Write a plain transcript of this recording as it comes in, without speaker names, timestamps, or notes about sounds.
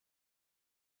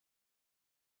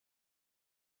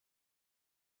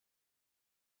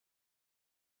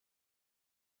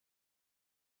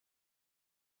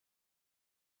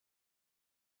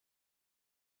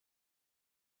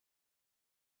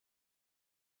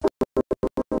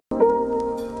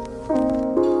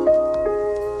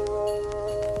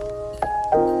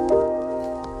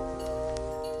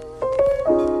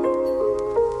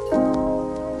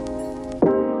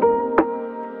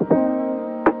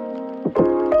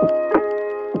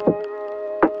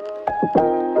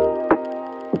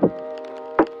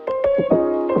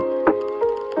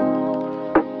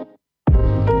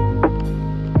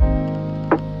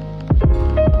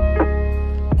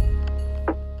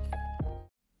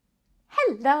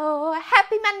Hello,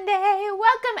 happy Monday.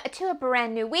 Welcome to a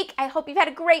brand new week. I hope you've had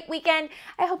a great weekend.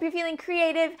 I hope you're feeling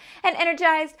creative and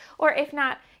energized, or if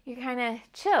not, you're kind of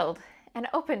chilled and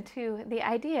open to the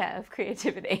idea of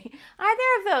creativity. Either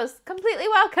of those, completely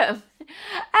welcome.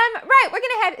 Right, we're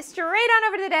gonna head straight on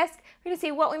over to the desk. We're gonna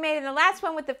see what we made in the last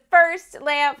one with the first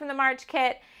layout from the March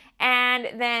kit,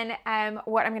 and then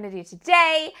what I'm gonna do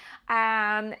today.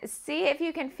 See if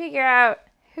you can figure out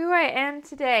who I am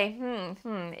today.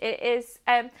 It is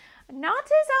not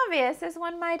as obvious as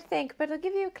one might think, but I'll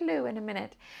give you a clue in a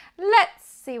minute. Let's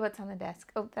see what's on the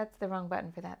desk. Oh, that's the wrong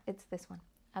button for that. It's this one.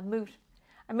 I moved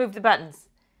the buttons.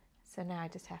 So now I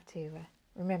just have to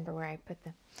remember where I put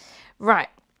them. Right.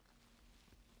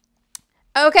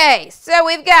 Okay, so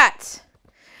we've got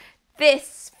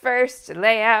this first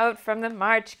layout from the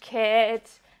March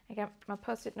kit. I got my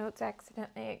Post-it notes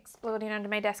accidentally exploding onto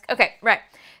my desk. Okay, right.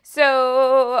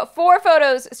 So 4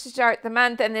 photos to start the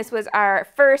month, and this was our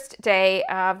first day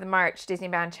of the March Disney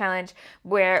Bound Challenge,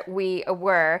 where we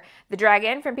were the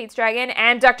dragon from Pete's Dragon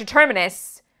and Dr.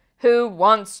 Terminus, who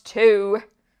wants to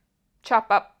chop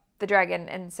up the dragon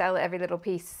and sell every little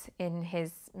piece in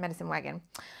his medicine wagon.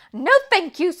 No,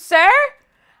 thank you, sir.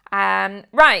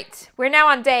 Right, we're now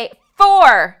on day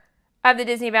 4 of the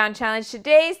Disney Bound Challenge.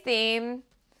 Today's theme,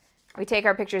 we take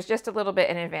our pictures just a little bit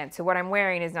in advance. So what I'm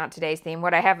wearing is not today's theme.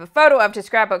 What I have a photo of to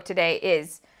scrapbook today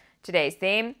is today's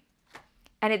theme.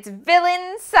 And it's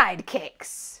villain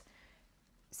sidekicks.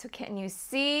 So can you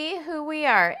see who we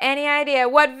are? Any idea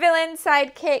what villain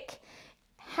sidekick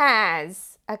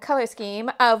has a color scheme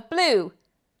of blue,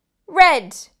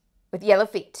 red, with yellow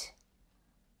feet?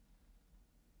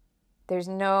 There's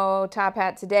no top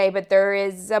hat today, but there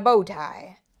is a bow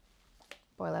tie.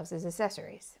 Boy loves his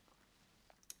accessories.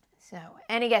 So,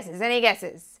 any guesses? Any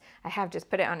guesses? I have just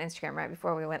put it on Instagram right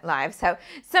before we went live, so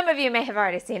some of you may have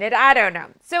already seen it. I don't know.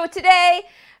 So today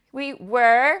we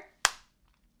were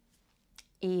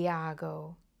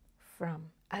Iago from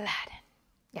Aladdin.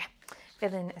 Yeah,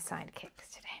 villain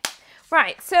sidekicks today.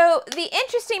 Right, so the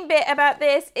interesting bit about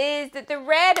this is that the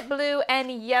red, blue,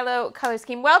 and yellow color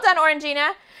scheme, well done,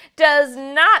 Orangina, does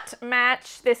not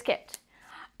match this kit.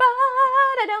 But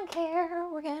I don't care,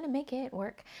 we're gonna make it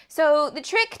work. So the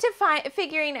trick to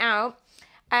figuring out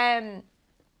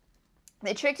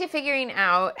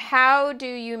how do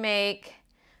you make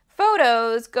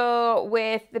photos go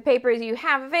with the papers you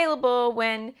have available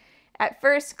when at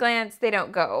first glance they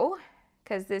don't go,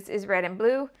 because this is red and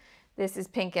blue, this is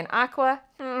pink and aqua.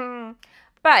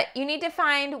 But you need to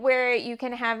find where you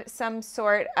can have some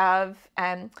sort of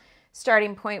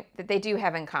starting point that they do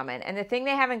have in common. And the thing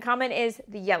they have in common is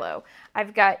the yellow.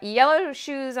 I've got yellow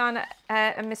shoes on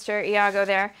Mr. Iago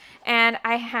there, and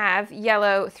I have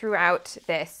yellow throughout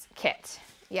this kit.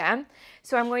 Yeah.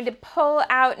 So I'm going to pull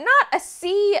out not a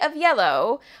sea of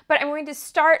yellow, but I'm going to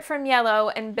start from yellow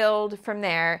and build from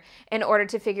there in order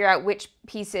to figure out which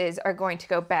pieces are going to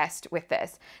go best with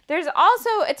this. There's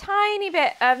also a tiny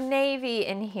bit of navy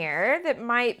in here that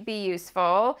might be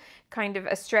useful, kind of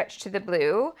a stretch to the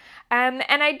blue. And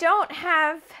I don't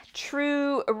have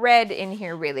true red in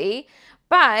here really,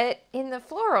 but in the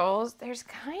florals, there's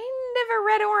kind of a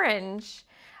red-orange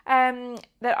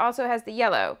that also has the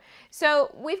yellow.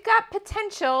 So we've got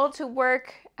potential to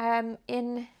work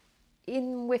in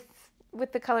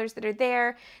with the colors that are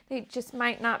there. They just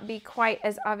might not be quite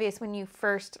as obvious when you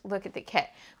first look at the kit.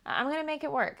 I'm gonna make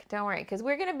it work, don't worry, because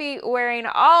we're gonna be wearing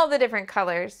all the different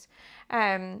colors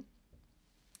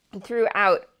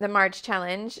throughout the March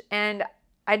challenge, and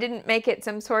I didn't make it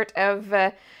some sort of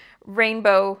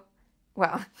rainbow,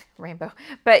 well, rainbow,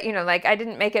 but you know, like I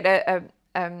didn't make it a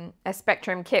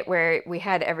spectrum kit where we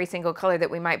had every single color that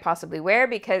we might possibly wear,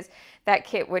 because that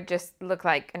kit would just look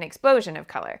like an explosion of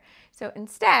color. So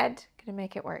instead, I'm gonna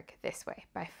make it work this way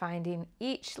by finding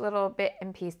each little bit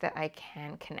and piece that I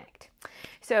can connect.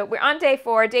 So we're on day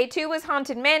 4. Day 2 was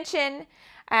Haunted Mansion,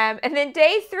 and then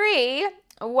day 3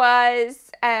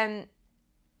 was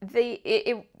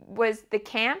it was the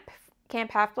Camp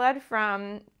Half-Blood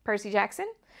from Percy Jackson.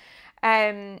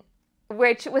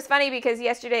 Which was funny because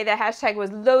yesterday the hashtag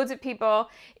was loads of people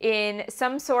in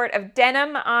some sort of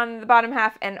denim on the bottom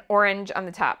half and orange on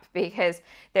the top, because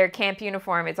their camp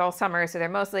uniform, it's all summer, so they're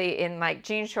mostly in like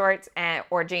jean shorts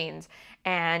or jeans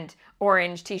and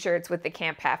orange t-shirts with the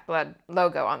Camp Half-Blood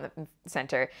logo on the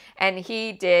center. And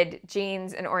he did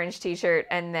jeans and orange t-shirt,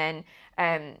 and then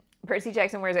Percy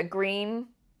Jackson wears a green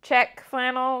check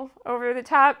flannel over the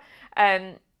top.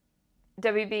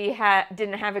 WB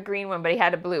didn't have a green one, but he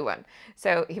had a blue one.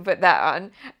 So he put that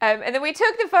on. And then we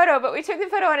took the photo, but we took the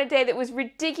photo on a day that was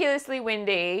ridiculously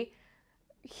windy,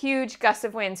 huge gusts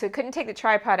of wind, so we couldn't take the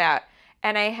tripod out.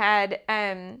 And I had,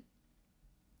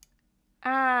 Erica,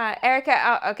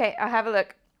 oh, okay, I'll have a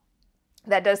look.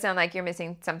 That does sound like you're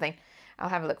missing something. I'll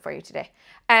have a look for you today.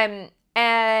 We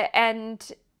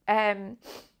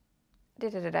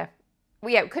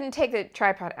couldn't take the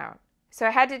tripod out. So I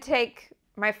had to take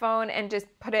my phone and just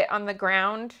put it on the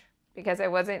ground because I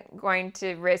wasn't going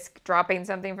to risk dropping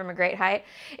something from a great height.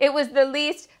 It was the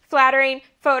least flattering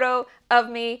photo of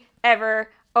me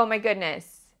ever. Oh my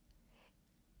goodness.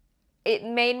 It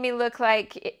made me look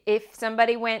like if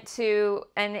somebody went to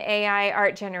an AI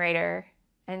art generator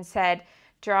and said,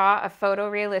 draw a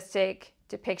photorealistic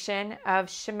depiction of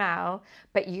Shimelle,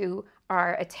 but you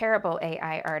are a terrible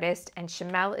AI artist and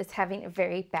Shimelle is having a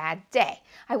very bad day.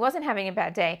 I wasn't having a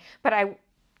bad day, but I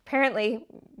apparently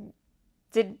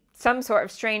did some sort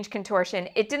of strange contortion.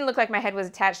 It didn't look like my head was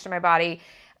attached to my body.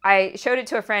 I showed it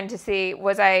to a friend to see,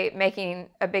 was I making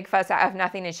a big fuss out of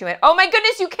nothing? And she went, oh my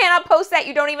goodness, you cannot post that.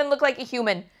 You don't even look like a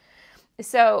human.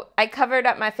 So I covered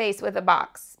up my face with a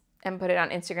box and put it on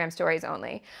Instagram stories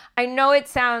only. I know it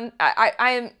sounds, I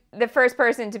am the first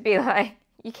person to be like,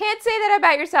 you can't say that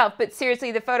about yourself, but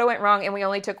seriously, the photo went wrong and we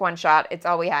only took one shot. It's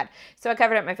all we had. So I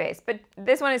covered up my face, but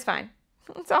this one is fine.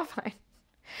 It's all fine.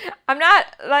 I'm not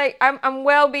like, I'm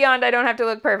well beyond, I don't have to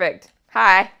look perfect.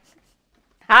 Hi.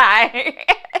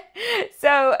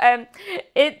 So, I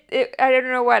don't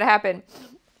know what happened.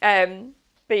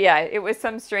 But yeah, it was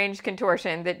some strange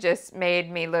contortion that just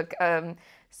made me look,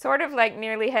 sort of like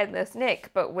nearly headless Nick,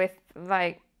 but with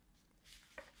like,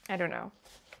 I don't know.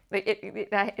 Like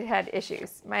it had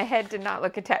issues. My head did not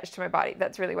look attached to my body.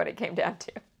 That's really what it came down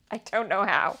to. I don't know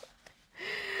how.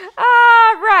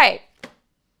 All right.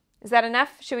 Is that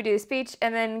enough? Should we do the speech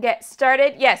and then get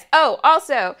started? Yes. Oh,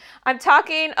 also, I'm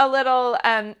talking a little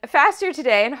faster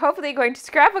today and hopefully going to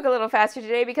scrapbook a little faster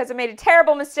today because I made a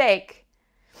terrible mistake.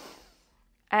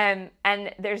 And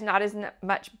there's not as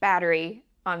much battery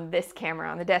on this camera,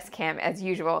 on the desk cam, as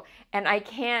usual. And I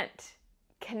can't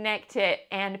connect it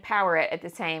and power it at the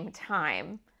same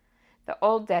time. The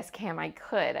old desk cam I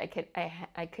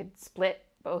could split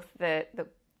both the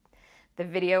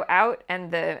video out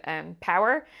and the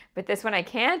power, but this one I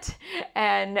can't.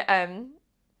 And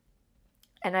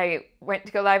I went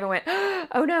to go live and went,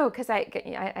 oh no, because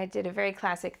I did a very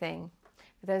classic thing.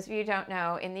 For those of you who don't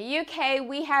know, in the UK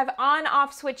we have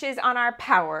on-off switches on our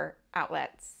power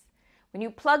outlets. When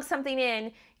you plug something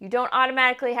in, you don't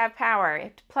automatically have power. You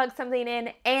have to plug something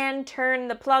in and turn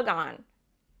the plug on.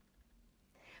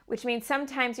 Which means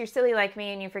sometimes you're silly like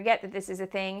me and you forget that this is a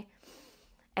thing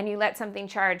and you let something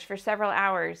charge for several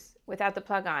hours without the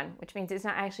plug on, which means it's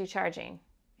not actually charging.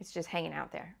 It's just hanging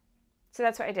out there. So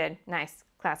that's what I did. Nice.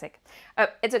 Classic. Oh,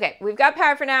 it's okay. We've got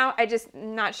power for now. I just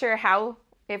not sure how,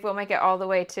 if we'll make it all the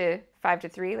way to 5 to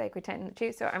 3 like we tend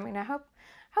to. So I'm going to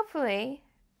hopefully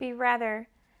be rather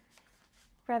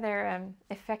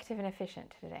effective and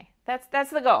efficient today. That's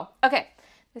the goal. Okay,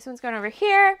 this one's going over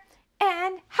here.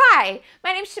 And hi,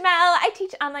 my name's Shimelle. I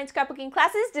teach online scrapbooking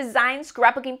classes, design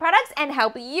scrapbooking products, and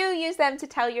help you use them to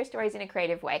tell your stories in a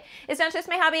creative way. It's not just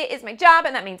my hobby, it's my job,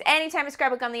 and that means anytime I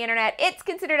scrapbook on the internet, it's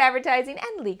considered advertising,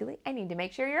 and legally, I need to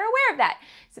make sure you're aware of that.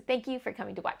 So thank you for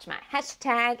coming to watch my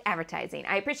 #advertising.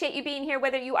 I appreciate you being here,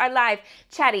 whether you are live,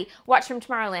 chatty, watch from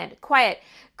Tomorrowland, quiet,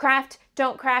 craft,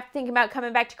 don't craft, thinking about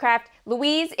coming back to craft.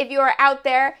 Louise, if you are out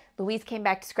there, Louise came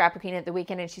back to scrapbooking at the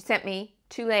weekend, and she sent me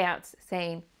 2 layouts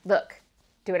saying, look,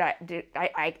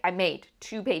 I made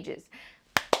 2 pages.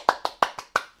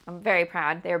 I'm very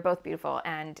proud. They were both beautiful.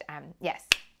 And yes,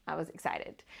 I was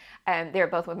excited. They were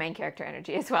both with main character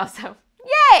energy as well. So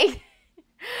yay!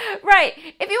 Right.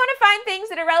 If you want to find things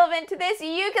that are relevant to this,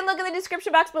 you can look in the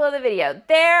description box below the video.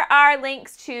 There are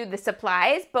links to the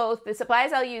supplies, both the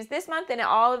supplies I'll use this month in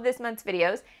all of this month's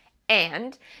videos,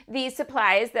 and the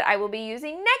supplies that I will be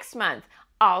using next month.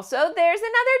 Also, there's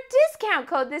another discount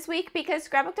code this week because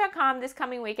scrapbook.com this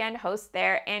coming weekend hosts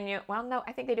their annual, well, no,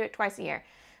 I think they do it twice a year,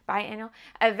 biannual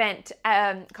event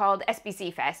called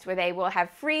SBC Fest, where they will have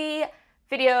free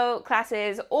video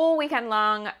classes all weekend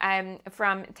long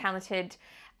from talented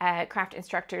craft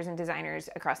instructors and designers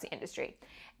across the industry.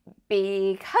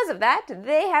 Because of that,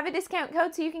 they have a discount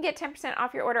code so you can get 10%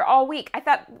 off your order all week. I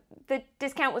thought the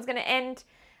discount was going to end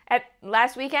at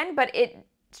last weekend, but it's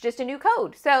just a new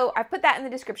code. So I've put that in the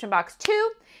description box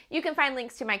too. You can find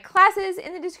links to my classes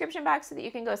in the description box so that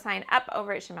you can go sign up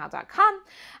over at shimelle.com.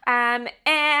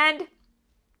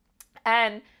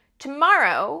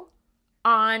 Tomorrow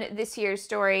on this year's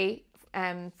story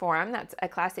forum, that's a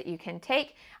class that you can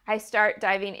take, I start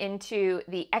diving into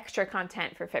the extra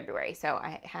content for February. So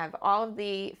I have all of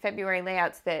the February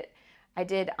layouts that I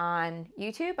did on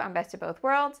YouTube on Best of Both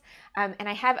Worlds. And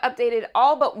I have updated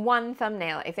all but one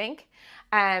thumbnail, I think.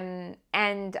 And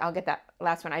I'll get that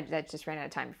last one. I just ran out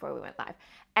of time before we went live.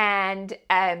 And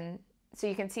so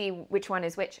you can see which one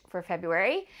is which for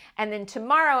February. And then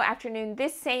tomorrow afternoon,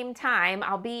 this same time,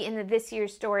 I'll be in the This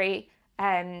Year's Story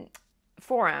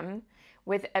forum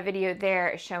with a video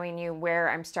there showing you where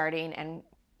I'm starting and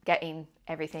getting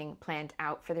everything planned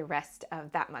out for the rest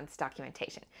of that month's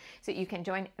documentation. So you can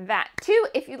join that too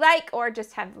if you like, or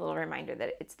just have a little reminder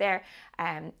that it's there.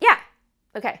 Yeah,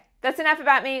 okay, that's enough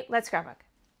about me. Let's scrapbook.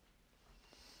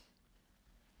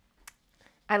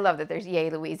 I love that there's yay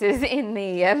Louises in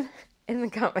the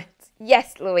comments.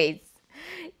 Yes, Louise.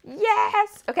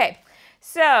 Yes. Okay,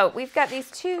 so we've got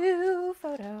these 2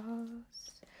 photos.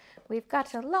 We've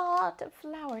got a lot of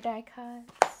flower die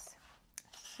cuts.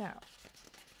 So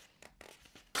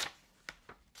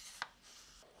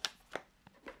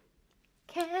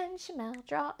can Shimelle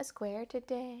draw a square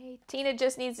today? Tina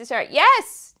just needs to start.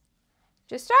 Yes!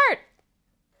 Just start.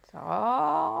 It's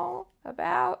all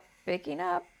about picking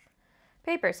up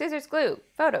paper, scissors, glue,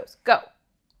 photos. Go.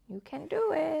 You can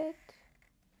do it.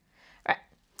 All right.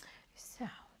 So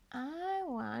I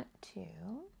want to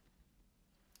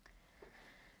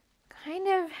kind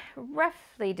of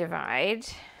roughly divide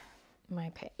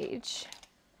my page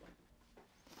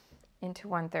into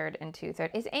 1/3 and 2/3.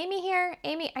 Is Amy here?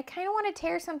 Amy, I kind of want to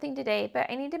tear something today, but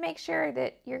I need to make sure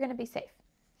that you're going to be safe.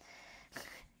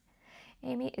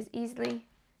 Amy is easily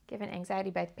given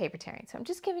anxiety by paper tearing, so I'm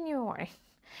just giving you a warning.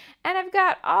 And I've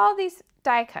got all these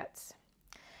die cuts.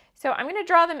 So I'm going to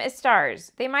draw them as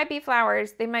stars. They might be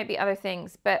flowers, they might be other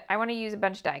things, but I want to use a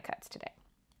bunch of die cuts today.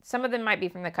 Some of them might be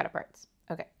from the cut aparts.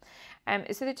 Okay.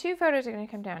 So the 2 photos are going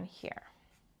to come down here.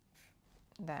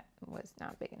 That was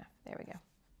not big enough. There we go.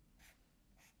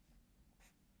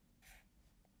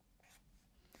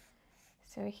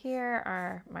 So here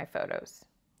are my photos.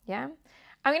 Yeah?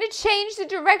 I'm going to change the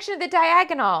direction of the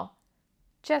diagonal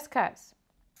just because.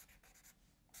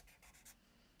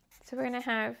 So we're going to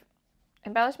have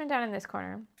embellishment down in this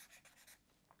corner.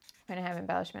 We're going to have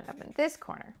embellishment up in this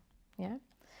corner. Yeah?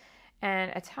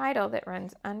 And a title that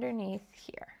runs underneath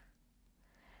here.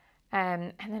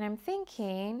 And then I'm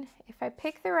thinking, if I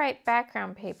pick the right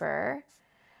background paper,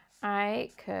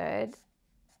 I could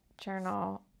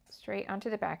journal straight onto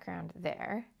the background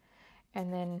there.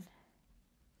 And then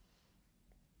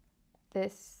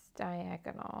this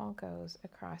diagonal goes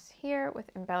across here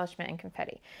with embellishment and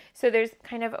confetti. So there's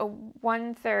kind of a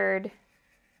 1/3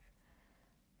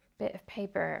 bit of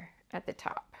paper at the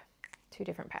top, 2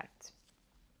 different patterns.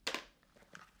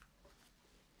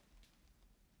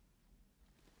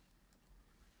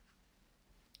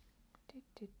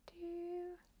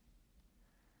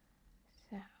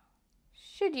 So,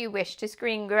 should you wish to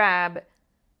screen grab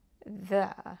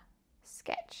the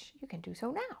sketch, you can do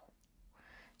so now.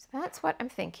 So that's what I'm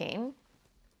thinking.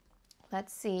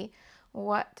 Let's see,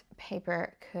 what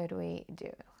paper could we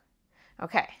do?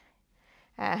 Okay.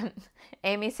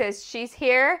 Amy says she's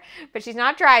here, but she's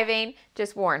not driving.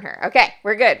 Just warn her. Okay,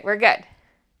 we're good. We're good.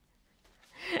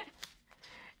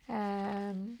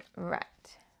 Right.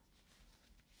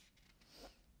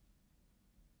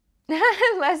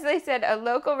 Leslie said a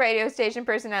local radio station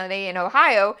personality in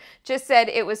Ohio just said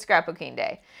it was scrapbooking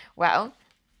day. Well,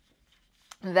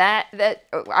 that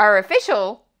our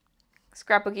official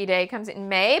scrapbooking day comes in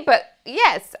May, but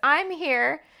yes, I'm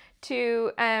here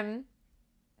to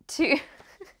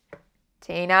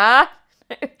Tina,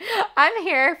 I'm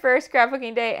here for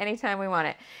scrapbooking day anytime we want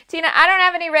it. Tina, I don't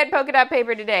have any red polka dot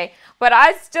paper today, but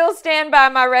I still stand by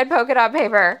my red polka dot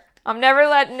paper. I'm never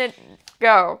letting it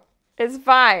go. It's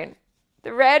fine.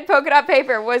 The red polka dot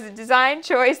paper was a design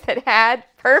choice that had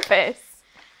purpose.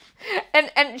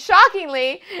 And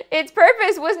shockingly, its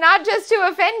purpose was not just to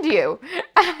offend you.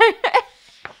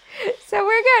 So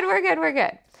we're good, we're good, we're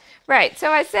good. Right,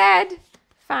 so I said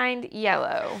find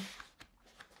yellow.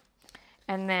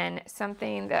 And then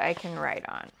something that I can write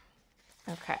on.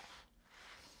 Okay.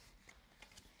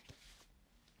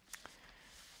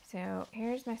 So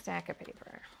here's my stack of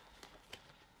paper.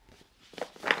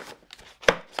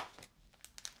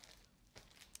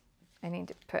 I need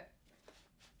to put,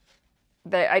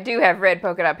 I do have red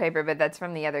polka dot paper, but that's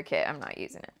from the other kit. I'm not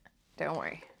using it. Don't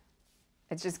worry.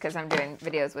 It's just because I'm doing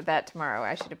videos with that tomorrow.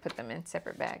 I should have put them in a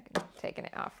separate bag and taken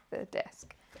it off the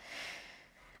desk.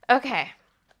 Okay.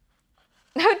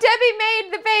 Oh, Debbie made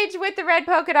the page with the red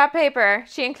polka dot paper.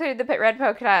 She included the red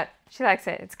polka dot. She likes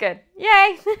it. It's good.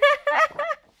 Yay!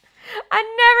 I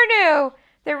never knew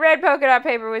the red polka dot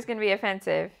paper was going to be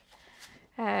offensive.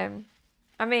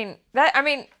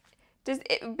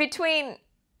 Between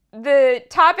the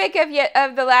topic of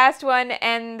the last one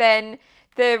and then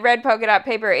the red polka dot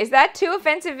paper. Is that 2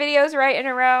 offensive videos right in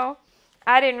a row?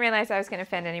 I didn't realize I was going to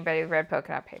offend anybody with red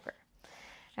polka dot paper.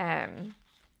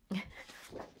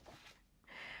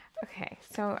 Okay,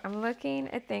 so I'm looking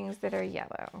at things that are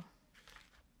yellow.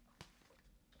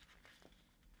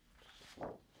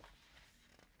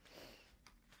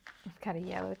 I've got a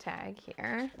yellow tag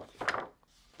here.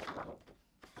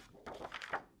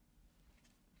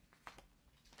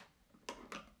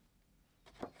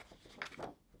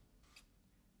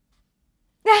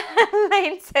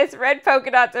 Lane says red polka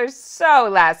dots are so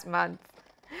last month.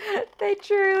 They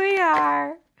truly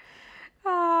are.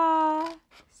 Ah,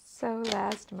 so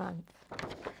last month.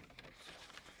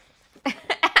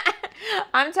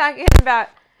 I'm talking about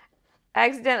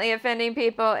accidentally offending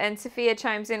people, and Sophia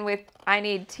chimes in with, I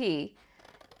need tea.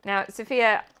 Now,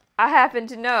 Sophia, I happen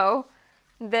to know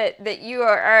that you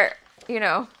are, you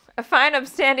know, a fine,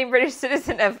 upstanding British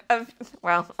citizen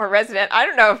or resident. I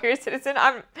don't know if you're a citizen.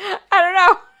 I don't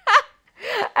know.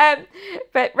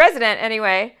 But resident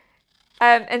anyway.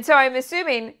 And so I'm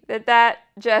assuming that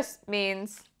just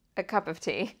means a cup of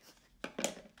tea.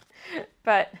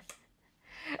 But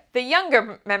the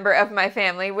younger member of my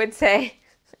family would say,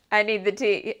 I need the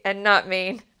tea, and not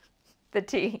mean the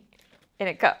tea in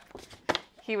a cup.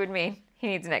 He would mean he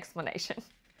needs an explanation.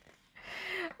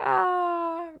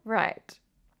 Right.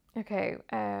 Okay.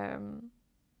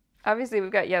 Obviously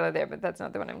we've got yellow there, but that's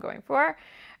not the one I'm going for.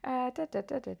 I'm going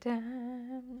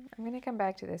to come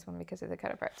back to this one because of the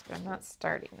cut aparts, but I'm not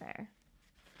starting there.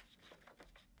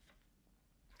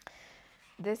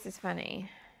 This is funny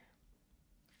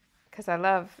because I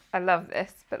love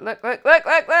this, but look. But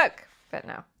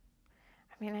no.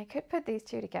 I mean, I could put these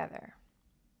 2 together.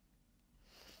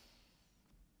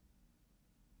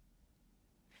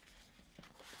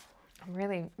 I'm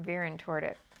really veering toward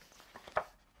it.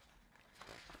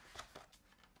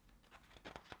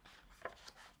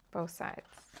 Both sides.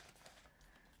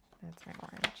 That's my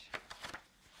orange.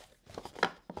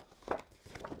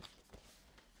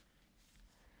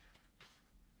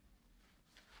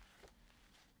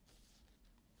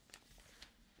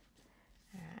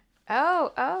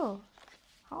 Oh,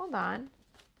 hold on.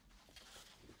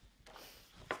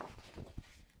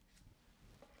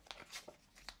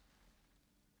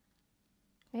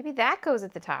 Maybe that goes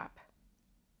at the top.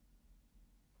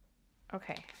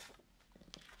 Okay.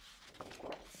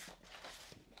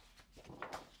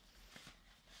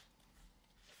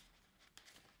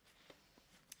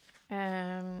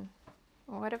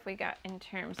 What have we got in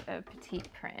terms of petite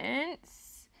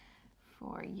prints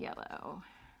for yellow?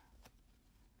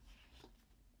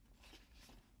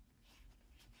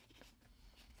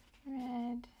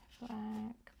 Red,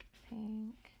 black,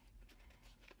 pink.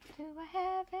 Do I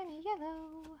have any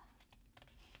yellow?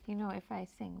 You know, if I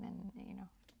sing, then, you know,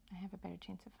 I have a better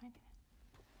chance of finding it.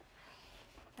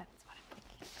 That's what I'm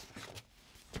thinking.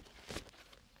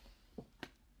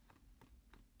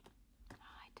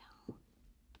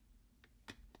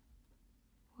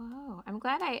 Whoa, I'm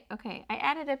glad I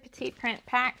added a petite print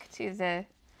pack to the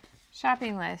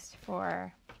shopping list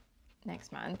for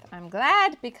next month. I'm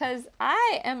glad because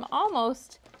I am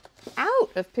almost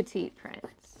out of petite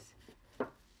prints.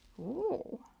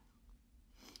 Ooh.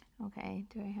 Okay,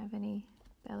 do I have any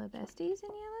Bella Besties in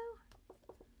yellow?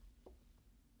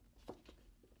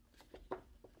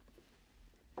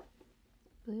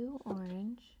 Blue,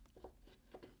 orange,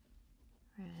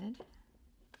 red.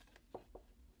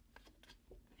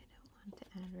 To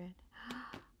add red.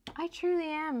 I truly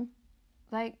am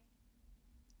like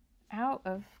out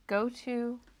of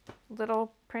go-to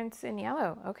little prints in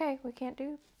yellow. Okay, we can't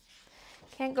go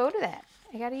to that.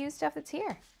 I gotta use stuff that's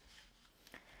here.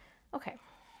 Okay.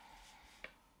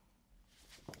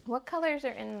 What colors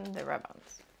are in the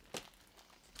rub-ons?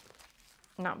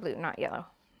 Not blue, not yellow.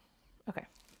 Okay,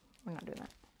 we're not doing that.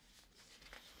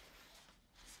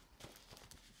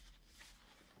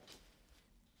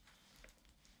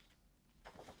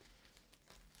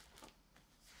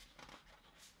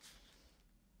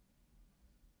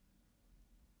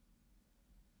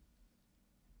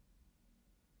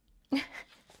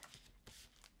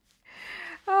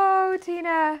 Oh,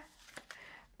 Tina.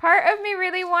 Part of me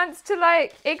really wants to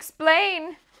like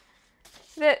explain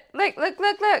that,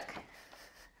 look.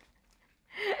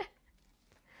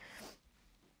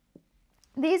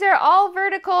 These are all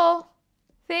vertical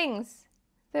things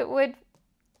that would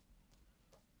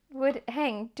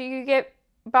hang. Do you get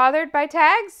bothered by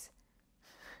tags?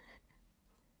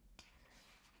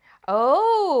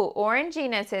 Oh,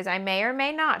 Orangina says, I may or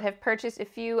may not have purchased a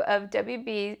few of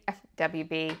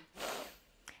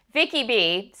Vicky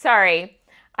B, sorry.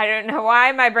 I don't know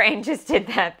why my brain just did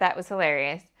that. That was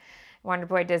hilarious. Wonder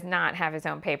Boy does not have his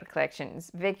own paper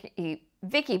collections.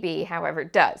 Vicky B, however,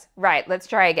 does. Right, let's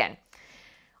try again.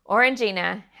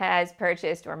 Orangina has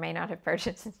purchased, or may not have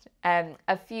purchased,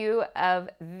 a few of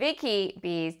Vicky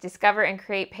B's Discover and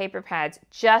Create paper pads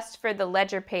just for the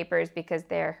ledger papers because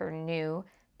they're her new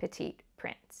petite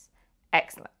prints.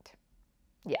 Excellent.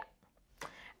 Yeah.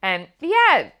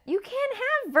 Yeah, you can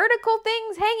have vertical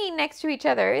things hanging next to each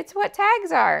other. It's what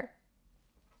tags are.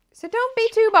 So don't be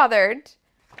too bothered.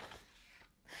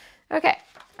 Okay,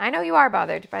 I know you are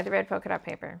bothered by the red polka dot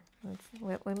paper.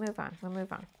 We'll move on. We'll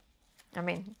move on. I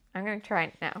mean, I'm going to try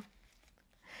it now.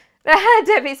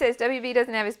 Debbie says WB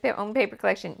doesn't have his own paper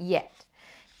collection yet.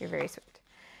 You're very sweet.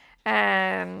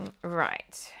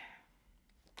 Right.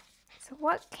 So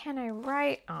what can I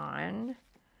write on?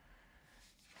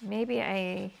 Maybe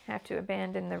I have to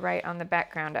abandon the write on the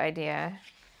background idea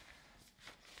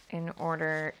in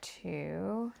order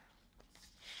to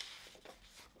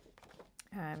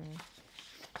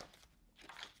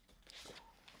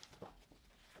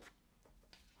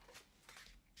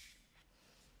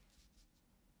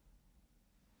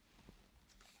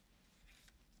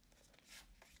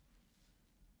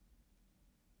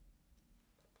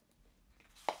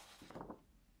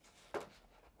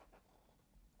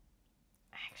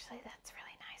actually, that's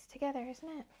really nice together, isn't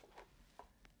it?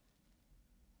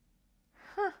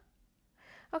 Huh.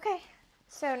 Okay,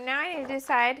 so now I need to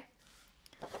decide.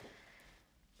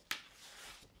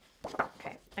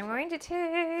 Okay, I'm going to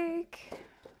take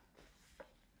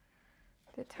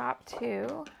the top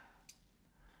two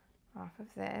off of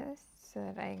this so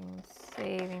that I'm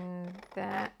saving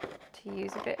that to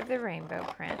use a bit of the rainbow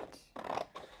print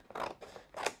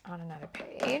on another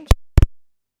page.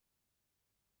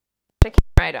 I can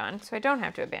write on, so I don't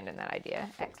have to abandon that idea.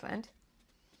 Excellent.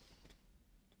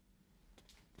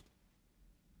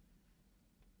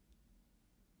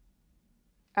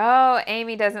 Oh,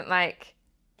 Amy doesn't like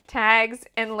tags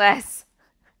unless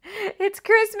it's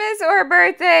Christmas or a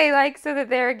birthday, like so that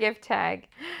they're a gift tag.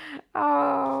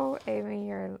 Oh, Amy,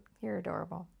 you're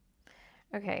adorable.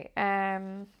 Okay, I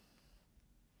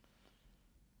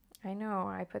know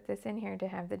I put this in here to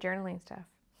have the journaling stuff.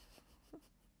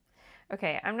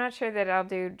 Okay, I'm not sure that I'll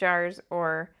do jars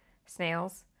or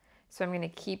snails, so I'm going to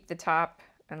keep the top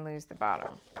and lose the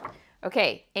bottom.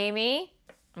 Okay, Amy,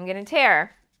 I'm going to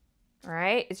tear. All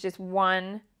right, it's just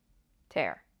one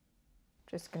tear.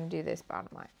 Just going to do this bottom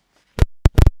line.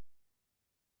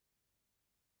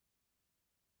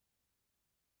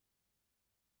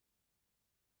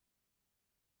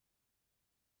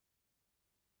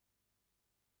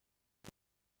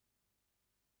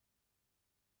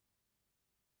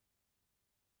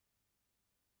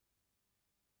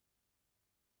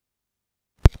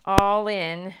 All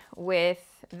in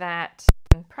with that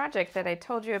project that I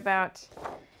told you about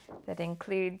that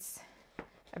includes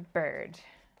a bird.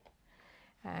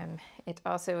 It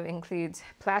also includes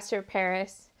plaster of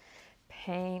Paris,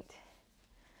 paint,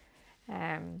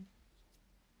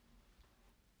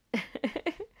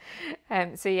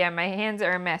 so yeah, my hands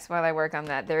are a mess while I work on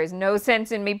that. There is no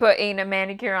sense in me putting a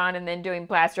manicure on and then doing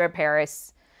plaster of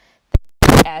Paris.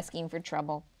 Asking for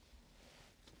trouble.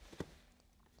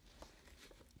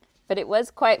 But it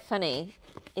was quite funny.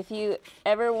 If you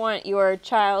ever want your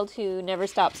child who never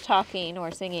stops talking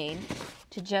or singing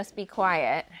to just be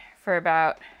quiet for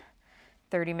about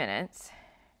 30 minutes,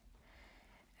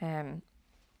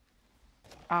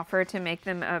 offer to make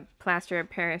them a plaster of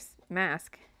Paris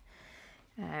mask.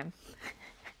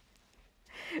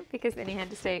 Because then he had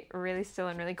to stay really still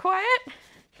and really quiet.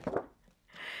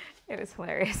 It was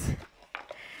hilarious.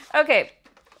 Okay,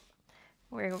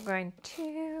 we're going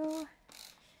to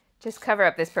just cover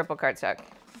up this purple cardstock.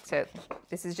 So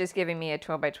this is just giving me a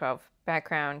 12 by 12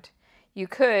 background. You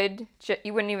could,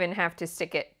 you wouldn't even have to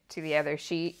stick it to the other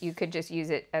sheet. You could just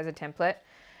use it as a template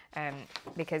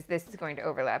because this is going to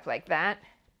overlap like that.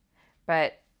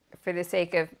 But for the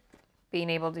sake of being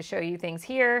able to show you things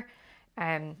here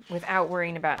without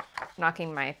worrying about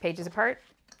knocking my pages apart,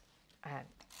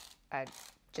 I'd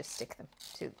just stick them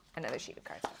to another sheet of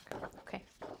cardstock. Okay.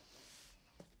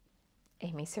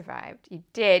 Amy survived. You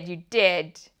did. You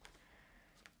did.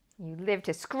 You lived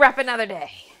to scrap another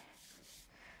day.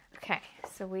 Okay,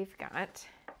 so we've got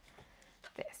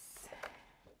this.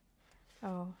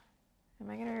 Oh, am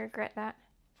I going to regret that?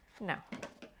 No.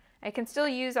 I can still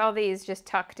use all these just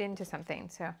tucked into something,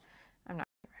 so I'm not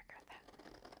going to regret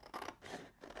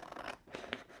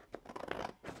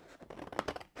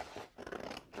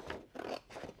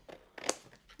that.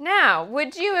 Now,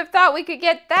 would you have thought we could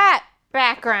get that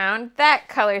background, that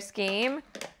color scheme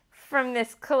from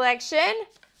this collection?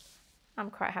 I'm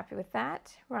quite happy with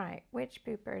that. Right, which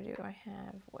booper do I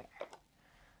have where?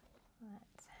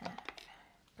 Let's have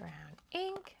brown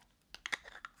ink.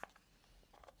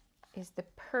 Is the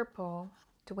purple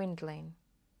dwindling?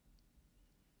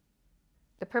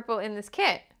 The purple in this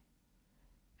kit.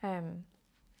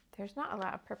 There's not a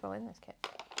lot of purple in this kit.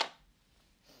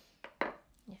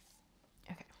 Yeah,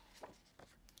 okay.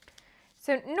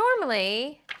 So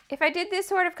normally, if I did this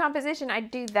sort of composition,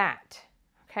 I'd do that,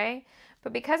 okay?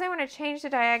 But because I want to change the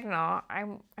diagonal, I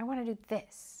want to do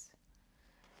this.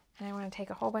 And I want to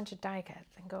take a whole bunch of die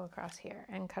cuts and go across here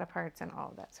and cut aparts and all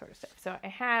of that sort of stuff. So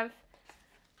I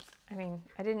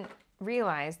didn't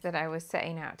realize that I was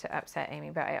setting out to upset Amy,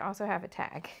 but I also have a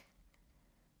tag.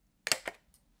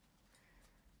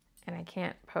 And I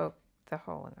can't poke the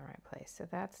hole in the right place, so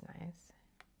that's nice.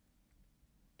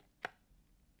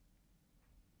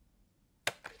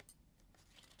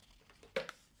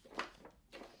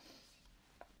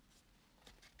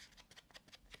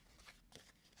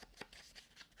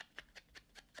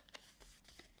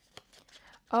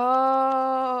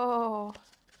 Oh.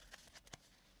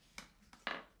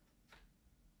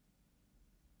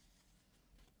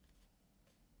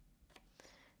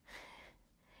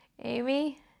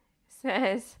 Amy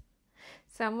says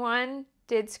someone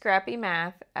did scrappy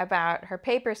math about her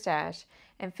paper stash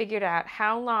and figured out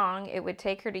how long it would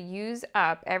take her to use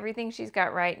up everything she's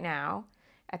got right now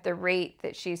at the rate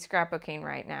that she's scrapbooking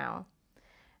right now.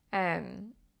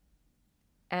 And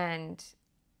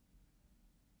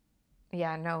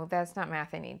yeah, no, that's not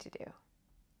math I need to do.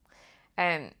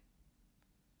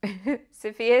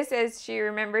 Sophia says she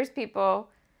remembers people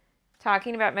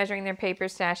talking about measuring their paper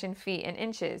stash in feet and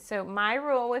inches. So my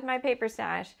rule with my paper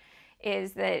stash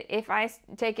is that if I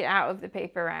take it out of the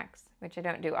paper racks, which I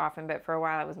don't do often, but for a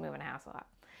while I was moving a house a lot.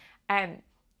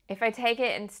 If I take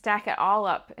it and stack it all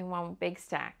up in one big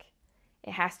stack,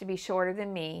 it has to be shorter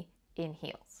than me in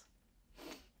heels.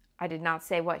 I did not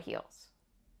say what heels.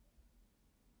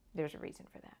 There's a reason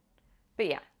for that. But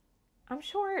yeah, I'm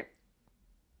short.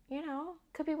 You know,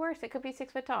 could be worse. It could be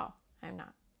 6 foot tall. I'm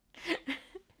not.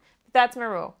 That's my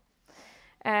rule.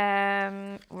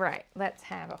 Right, let's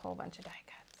have a whole bunch of die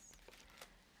cuts.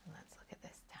 Let's look at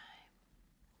this time.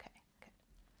 Okay,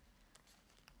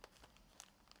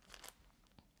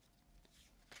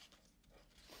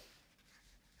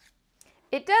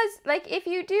 good. It does, like if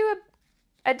you do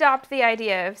adopt the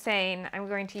idea of saying, I'm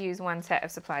going to use one set of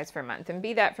supplies for a month, and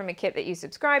be that from a kit that you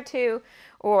subscribe to,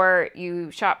 or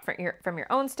you shop from your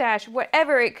own stash,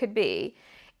 whatever it could be,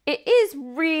 it is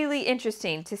really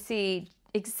interesting to see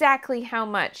exactly how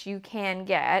much you can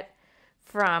get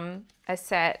from a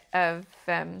set of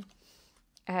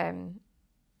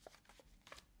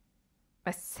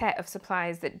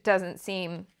supplies that doesn't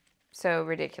seem so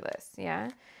ridiculous. Yeah.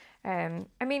 I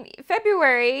mean,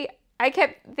 February, I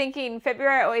kept thinking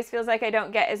February always feels like I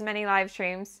don't get as many live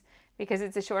streams because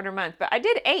it's a shorter month, but I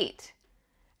did 8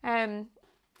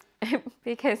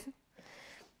 because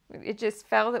it just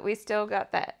fell that we still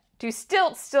got that. Do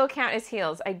stilts still count as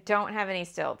heels? I don't have any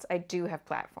stilts. I do have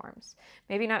platforms.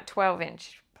 Maybe not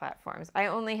 12-inch platforms. I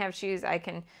only have shoes I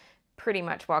can pretty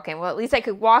much walk in. Well, at least I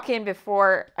could walk in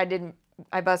before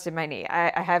I busted my knee.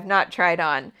 I have not tried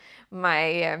on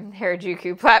my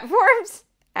Harajuku platforms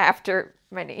after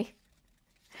my knee.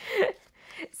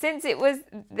 Since it was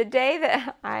the day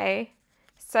that I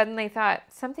suddenly thought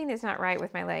something is not right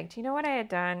with my leg. Do you know what I had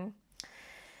done?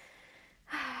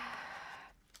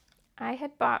 I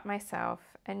had bought myself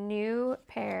a new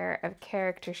pair of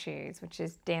character shoes, which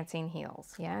is dancing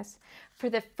heels, yes, for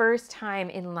the first time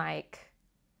in like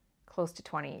close to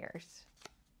 20 years,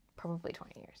 probably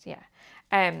 20 years, yeah.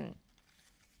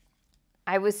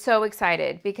 I was so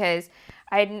excited because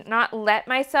I had not let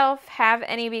myself have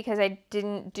any because I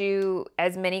didn't do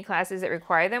as many classes that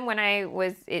require them. When I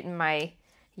was in my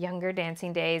younger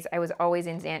dancing days, I was always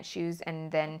in dance shoes,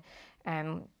 and then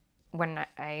when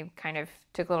I kind of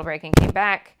took a little break and came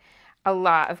back, a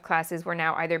lot of classes were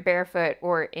now either barefoot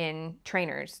or in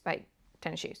trainers, like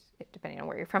tennis shoes, depending on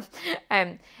where you're from.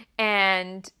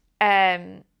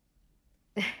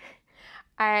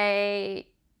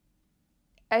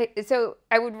 So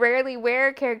I would rarely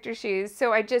wear character shoes,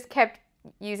 so I just kept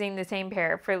using the same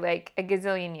pair for like a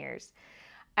gazillion years.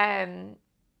 And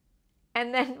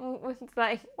then was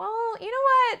like, well, you know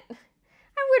what?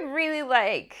 I would really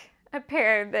like a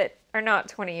pair that are not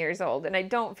 20 years old, and I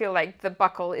don't feel like the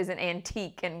buckle is an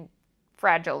antique and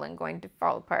fragile and going to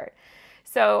fall apart.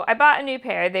 So I bought a new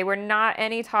pair. They were not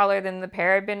any taller than the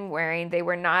pair I've been wearing. They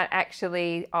were not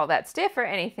actually all that stiff or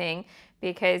anything,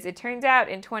 because it turns out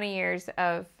in 20 years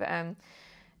of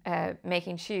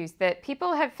making shoes, that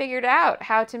people have figured out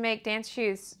how to make dance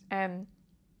shoes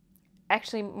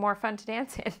actually more fun to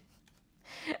dance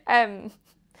in.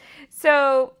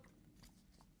 So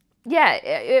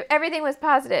yeah, everything was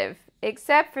positive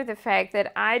except for the fact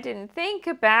that I didn't think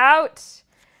about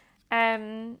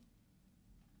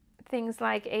things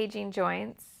like aging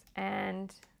joints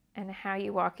and how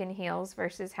you walk in heels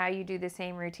versus how you do the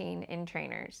same routine in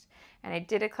trainers. And I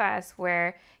did a class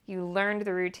where you learned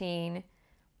the routine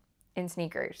in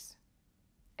sneakers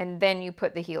and then you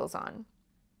put the heels on.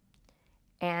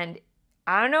 And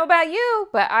I don't know about you,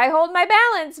 but I hold my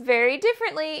balance very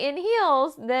differently in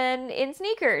heels than in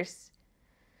sneakers.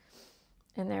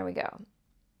 And there we go.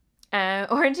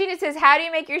 Orangina says, how do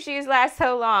you make your shoes last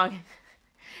so long?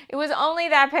 It was only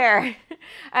that pair.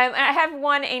 I have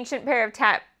one ancient pair of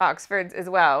tap Oxfords as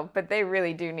well, but they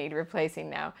really do need replacing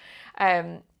now.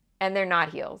 And they're not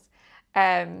heels.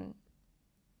 I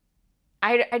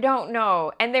don't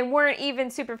know. And they weren't even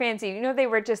super fancy. You know, they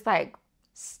were just like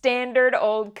standard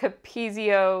old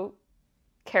Capezio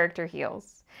character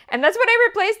heels. And that's what I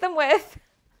replaced them with.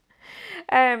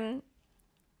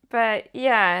 But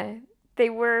yeah, they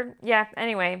were, yeah,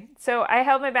 anyway. So I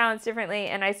held my balance differently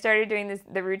and I started doing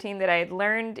the routine that I had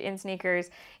learned in sneakers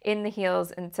in the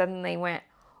heels and suddenly went,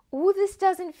 ooh, this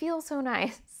doesn't feel so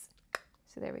nice.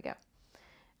 So there we go.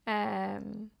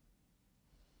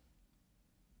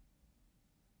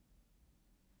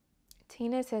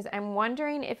 Tina says, I'm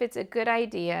wondering if it's a good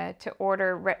idea to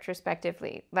order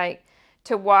retrospectively, like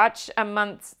to watch a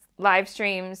month's live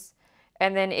streams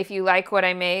and then if you like what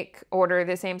I make, order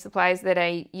the same supplies that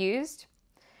I used.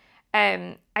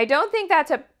 I don't think that's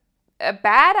a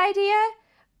bad idea,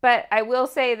 but I will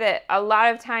say that a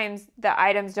lot of times the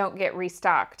items don't get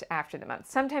restocked after the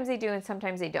month. Sometimes they do and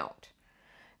sometimes they don't.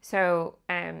 So,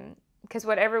 because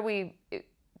whatever we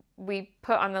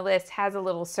put on the list has a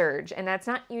little surge, and that's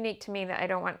not unique to me. That I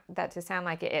don't want that to sound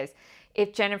like it is.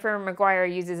 If Jennifer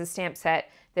McGuire uses a stamp set,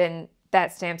 then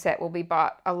that stamp set will be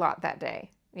bought a lot that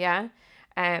day. Yeah.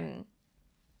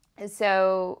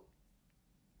 So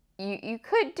you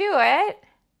could do it,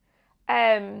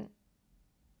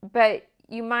 but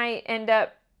you might end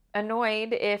up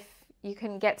annoyed if you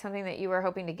couldn't get something that you were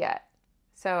hoping to get.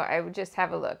 So I would just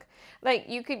have a look. Like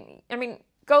you could, I mean,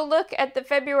 go look at the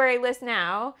February list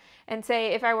now and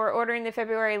say, if I were ordering the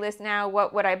February list now,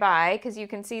 what would I buy? Because you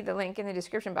can see the link in the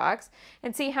description box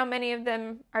and see how many of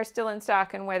them are still in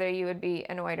stock and whether you would be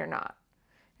annoyed or not.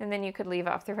 And then you could leave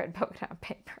off the red polka dot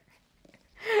paper.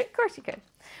 Of course you could.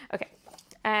 Okay.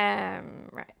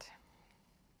 Right.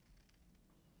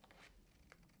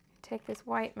 Take this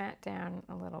white mat down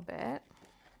a little bit.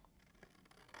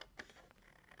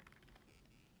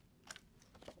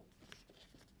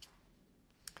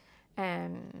 Yeah.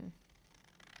 And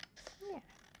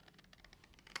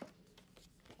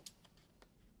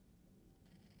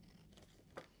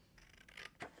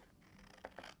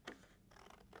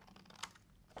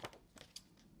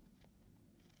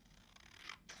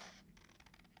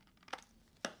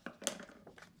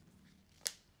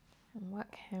what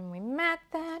can we mat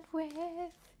that with?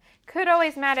 Could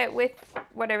always mat it with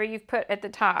whatever you've put at the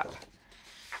top,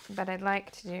 but I'd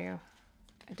like to do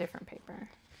a different paper.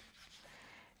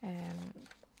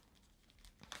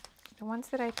 The ones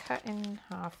that I cut in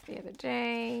half the other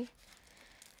day,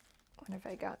 what have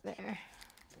I got there?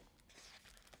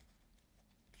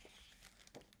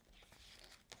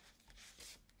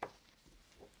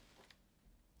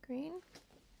 Green?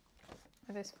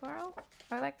 Or this floral? Oh,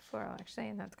 I like the floral actually,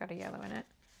 and that's got a yellow in it.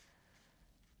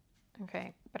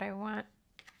 Okay, but I want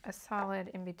a solid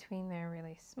in between there,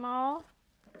 really small.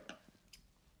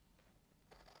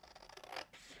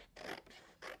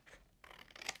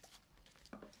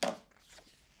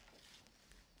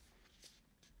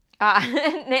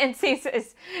 Nancy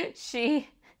says she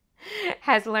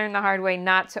has learned the hard way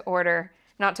not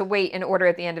to wait and order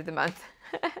at the end of the month.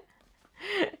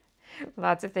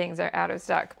 Lots of things are out of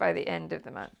stock by the end of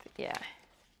the month. Yeah.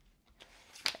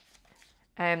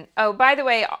 Oh, by the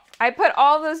way, I put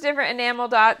all those different enamel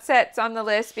dot sets on the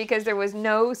list because there was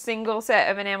no single set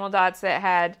of enamel dots that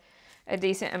had a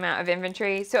decent amount of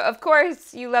inventory. So, of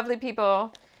course, you lovely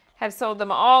people have sold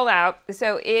them all out.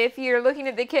 So if you're looking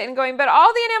at the kit and going, but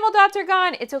all the enamel dots are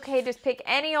gone, it's okay. Just pick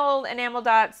any old enamel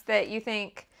dots that you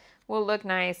think will look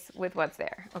nice with what's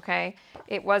there, okay?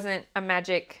 It wasn't a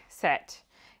magic set,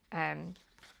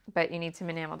 but you need some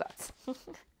enamel dots.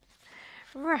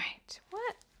 Right,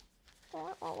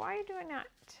 why do I not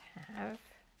have,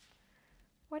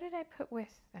 what did I put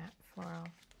with that floral?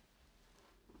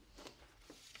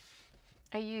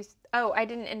 I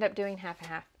didn't end up doing half and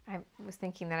half. I was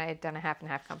thinking that I had done a half and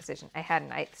half composition. I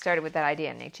hadn't. I started with that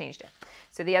idea and they changed it.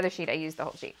 So the other sheet, I used the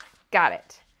whole sheet. Got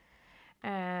it.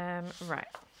 Right.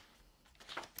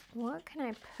 What can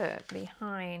I put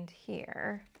behind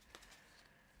here?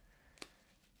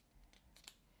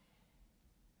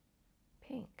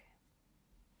 Pink.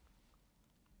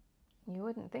 You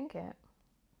wouldn't think it,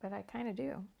 but I kind of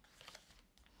do.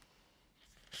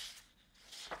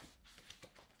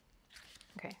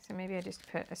 Okay, so maybe I just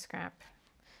put a scrap.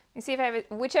 Let me see if I have it,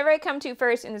 whichever I come to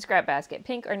first in the scrap basket,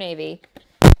 pink or navy,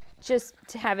 just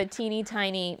to have a teeny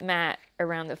tiny mat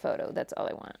around the photo. That's all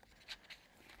I want.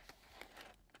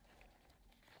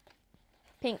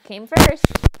 Pink came first.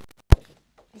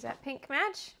 Is that pink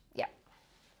match? Yeah.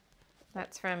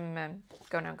 That's from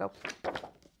Go No Go.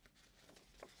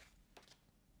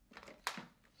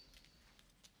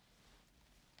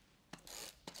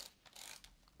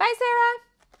 Bye, Sarah.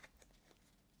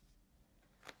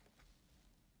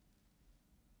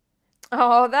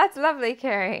 Oh, that's lovely,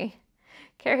 Carrie.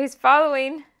 Carrie's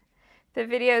following the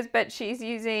videos, but she's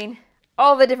using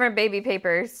all the different baby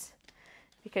papers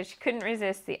because she couldn't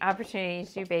resist the opportunity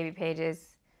to do baby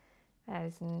pages. That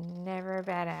is never a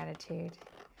bad attitude.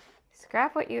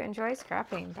 Scrap what you enjoy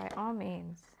scrapping, by all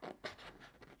means.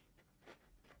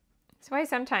 That's why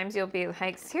sometimes you'll be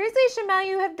like, seriously, Shimelle,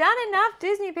 you have done enough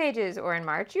Disney pages. Or in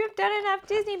March, you have done enough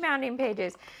Disney bounding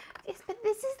pages. Yes, but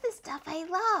this is the stuff I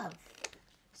love.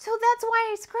 So that's why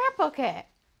I scrapbook it.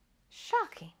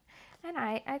 Shocking. And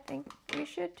I think you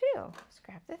should too.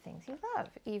 Scrap the things you love,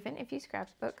 even if you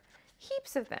scrapbook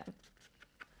heaps of them.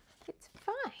 It's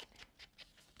fine.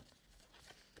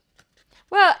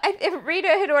 Well, if Rita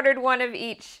had ordered one of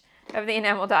each of the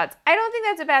enamel dots, I don't think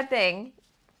that's a bad thing.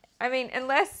 I mean,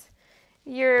 unless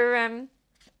your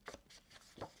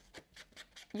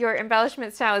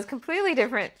embellishment style is completely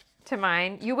different to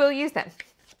mine, you will use them.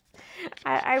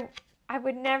 I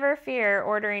would never fear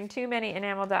ordering too many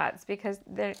enamel dots because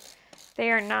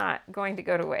they are not going to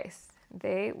go to waste.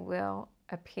 They will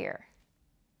appear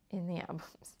in the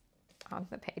albums, on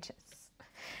the pages.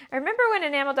 I remember when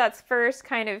enamel dots first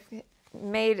kind of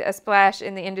made a splash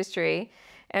in the industry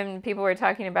and people were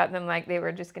talking about them like they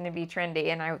were just going to be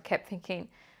trendy, and I kept thinking,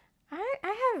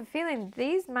 I have a feeling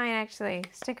these might actually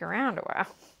stick around a while.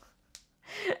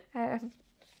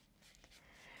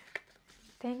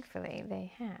 Thankfully,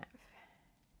 they have.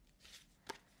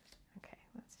 Okay,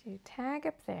 let's do tag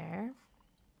up there.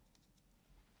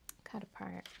 Cut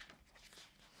apart.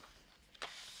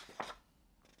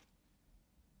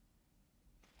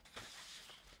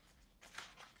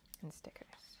 And stickers.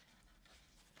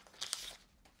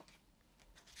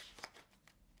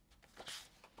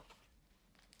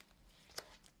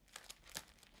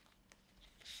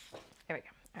 There we go.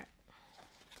 All right.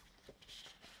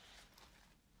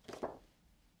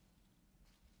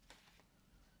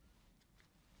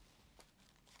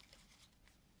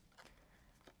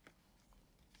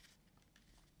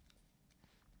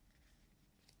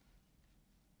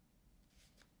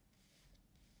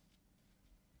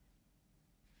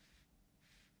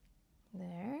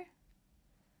 There.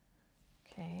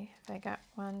 Okay, if I got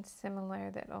one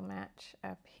similar that'll match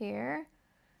up here.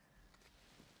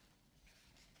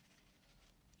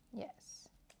 Yes.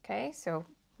 Okay, so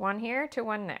one here to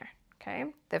one there. Okay,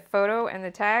 the photo and the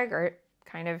tag are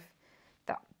kind of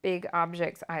the big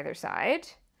objects either side.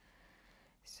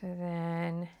 So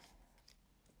then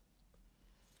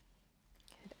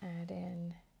could add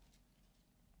in,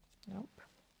 nope.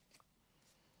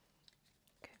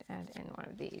 Could add in one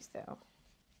of these though.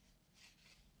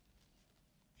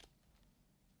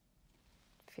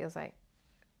 Feels like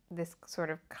this sort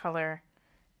of color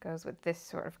goes with this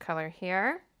sort of color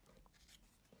here.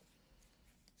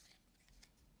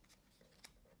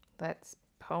 Let's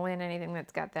pull in anything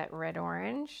that's got that red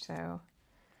orange. So we'll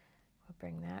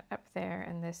bring that up there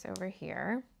and this over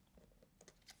here.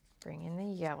 Bring in the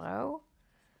yellow.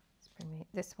 Let's bring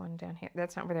this one down here.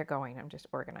 That's not where they're going. I'm just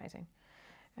organizing.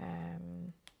 Let's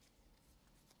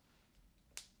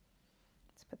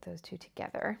put those two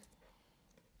together.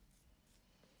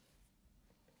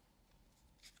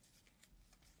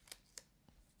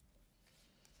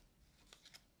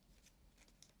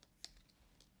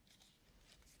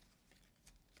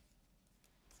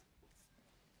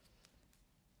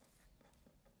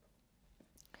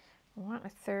 I want a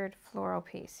third floral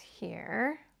piece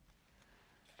here.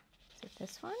 Is it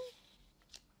this one?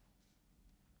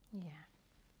 Yeah.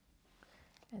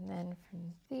 And then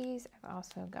from these, I've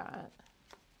also got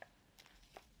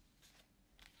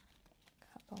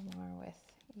a couple more with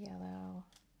yellow.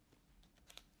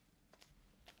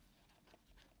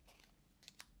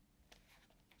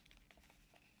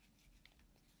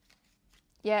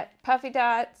 Yeah, Puffy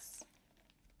Dots,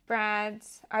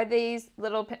 Brad's are these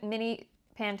little mini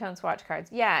Pantone swatch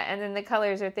cards. Yeah, and then the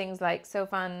colors are things like So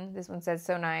Fun. This one says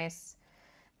So Nice.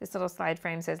 This little slide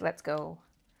frame says Let's Go.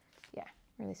 Yeah,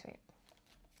 really sweet.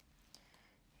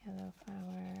 Yellow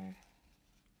flower.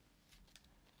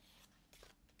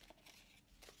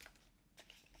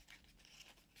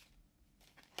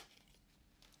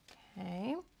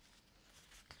 Okay.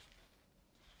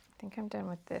 I think I'm done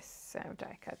with this set of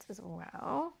die cuts as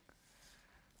well.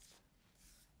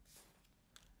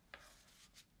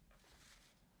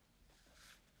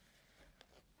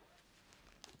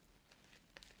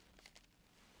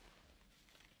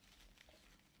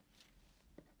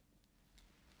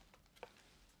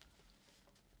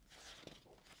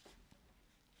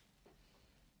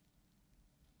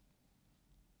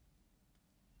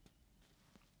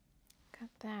 Got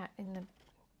that in the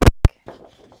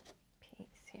piece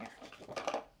here.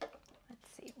 Let's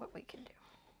see what we can do.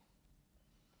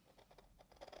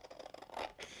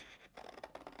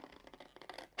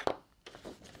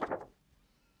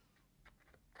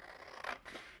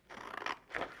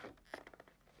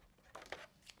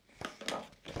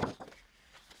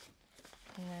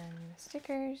 And then the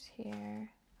stickers here.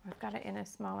 I've got it in a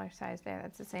smaller size there.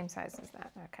 That's the same size as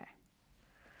that. Okay.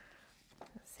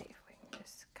 Let's see if we can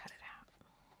just cut it out.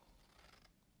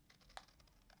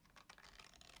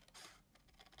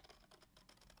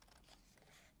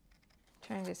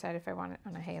 Trying to decide if I want it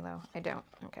on a halo. I don't.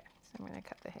 Okay, so I'm going to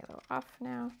cut the halo off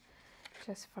now.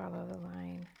 Just follow the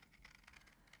line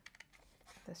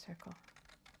of the circle.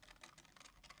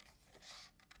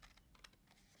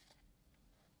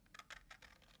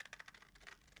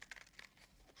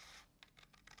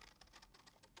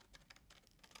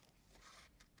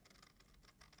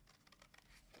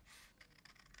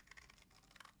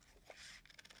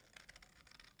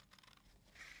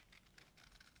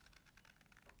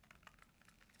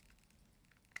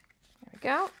 There we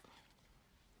go.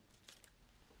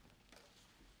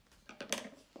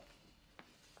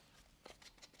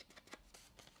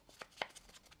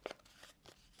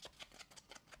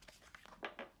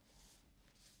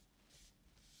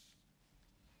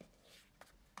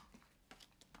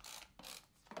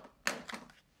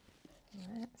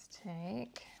 Let's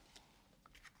take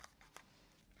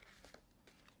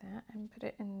that and put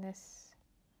it in this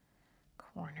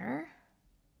corner.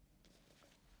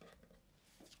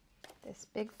 This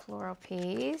big floral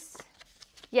piece.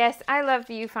 Yes, I love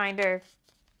viewfinder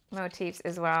motifs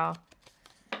as well.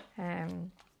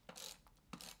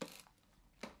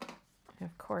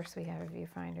 Of course we have a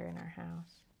viewfinder in our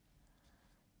house.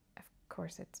 Of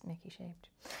course it's Mickey shaped.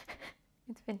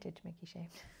 It's vintage Mickey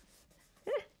shaped.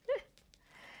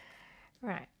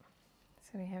 Right,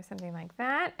 so we have something like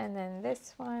that, and then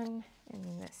this one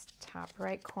in this top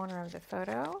right corner of the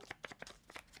photo.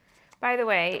 By the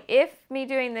way, if me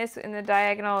doing this in the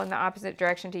diagonal in the opposite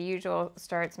direction to usual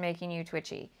starts making you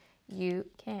twitchy, you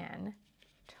can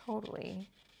totally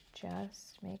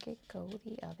just make it go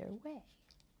the other way.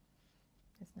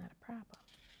 It's not a problem.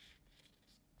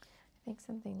 I think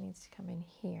something needs to come in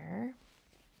here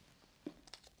in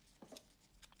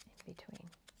between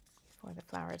before the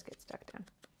flowers get stuck down.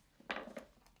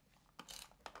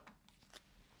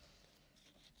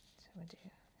 So we'll do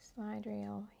slide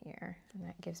rail here, and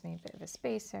that gives me a bit of a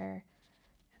spacer,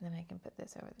 and then I can put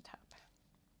this over the top.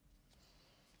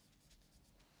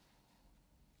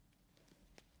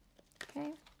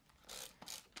 Okay,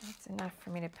 that's enough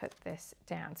for me to put this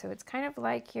down. So it's kind of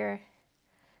like you're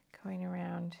going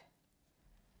around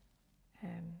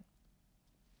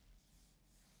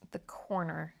the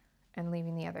corner and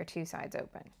leaving the other two sides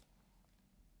open.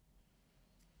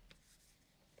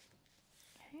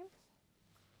 Okay,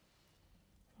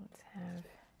 let's have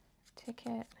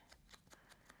ticket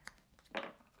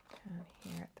down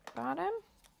here at the bottom.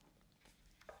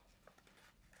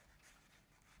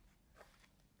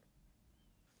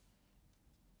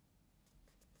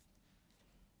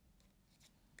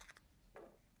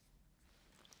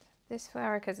 This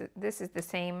flower, because this is the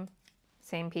same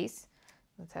piece.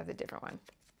 Let's have the different one.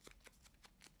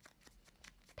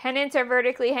 Pennants are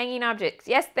vertically hanging objects.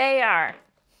 Yes, they are.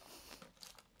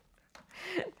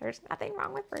 There's nothing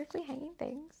wrong with vertically hanging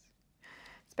things,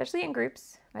 especially in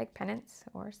groups like pennants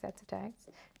or sets of tags.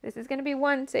 This is going to be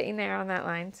one sitting there on that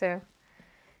line, so,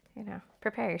 you know,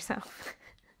 prepare yourself.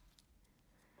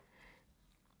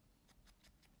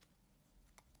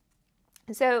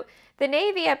 So the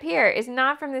navy up here is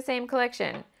not from the same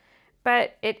collection,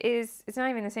 but it's not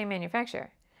even the same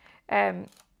manufacturer.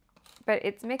 But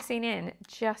it's mixing in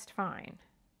just fine.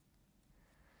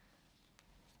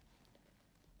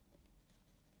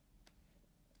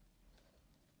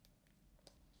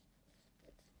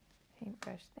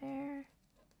 Paintbrush there.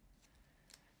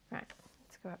 Right,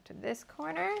 let's go up to this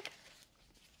corner.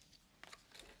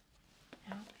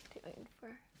 How am I doing for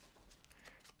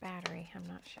battery? I'm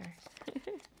not sure.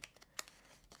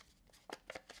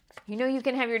 You know, you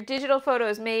can have your digital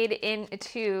photos made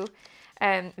into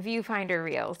viewfinder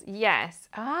reels. Yes.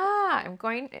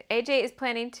 AJ is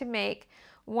planning to make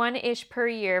one-ish per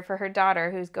year for her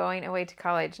daughter who's going away to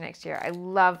college next year. I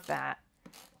love that.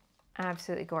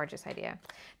 Absolutely gorgeous idea.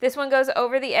 This one goes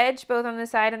over the edge, both on the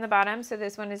side and the bottom. So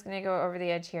this one is going to go over the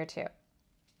edge here too.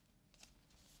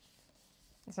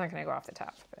 It's not going to go off the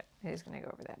top, but it is going to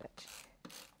go over that edge.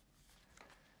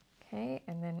 Okay,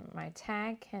 and then my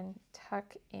tag can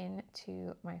tuck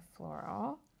into my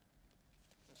floral.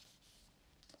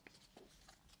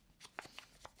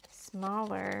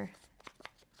 Smaller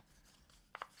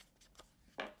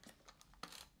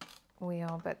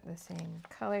wheel, but the same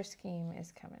color scheme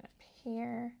is coming up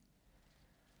here.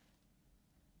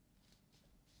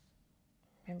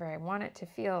 Remember, I want it to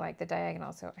feel like the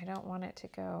diagonal, so I don't want it to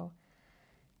go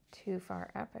too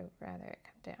far up. I would rather it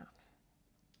come down.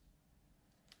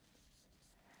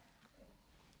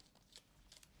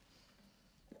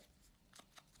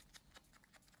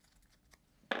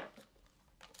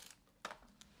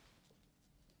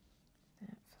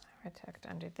 Tucked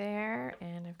under there,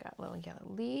 and I've got a little yellow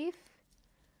leaf.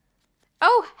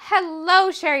 Oh,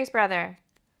 hello, Sherry's brother.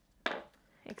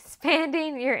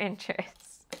 Expanding your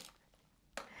interests.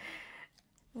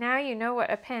 Now you know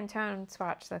what a Pantone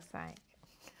swatch looks like.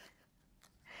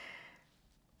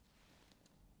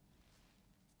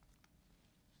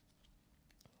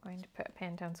 I'm going to put a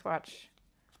Pantone swatch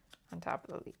on top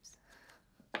of the leaves.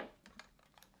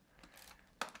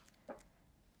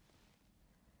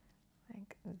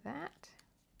 That.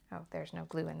 Oh, there's no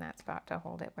glue in that spot to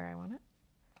hold it where I want it.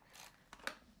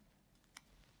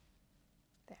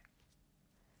 There.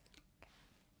 Okay.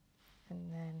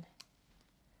 And then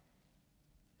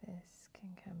this can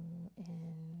come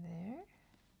in there.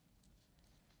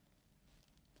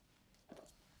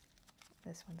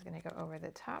 This one's going to go over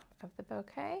the top of the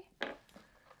bouquet.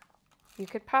 You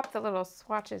could pop the little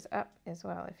swatches up as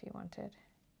well if you wanted.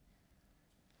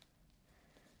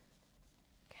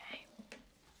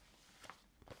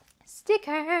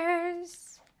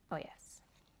 Stickers. Oh yes.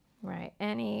 Right.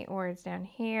 Any words down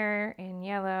here in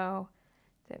yellow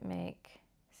that make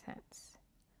sense.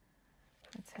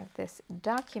 Let's have this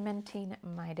documenting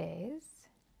my days.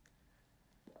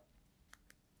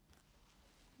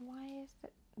 Why is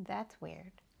that? That's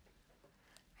weird.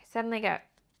 I suddenly got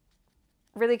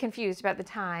really confused about the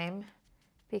time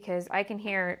because I can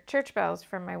hear church bells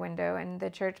from my window, and the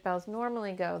church bells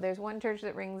normally go. There's one church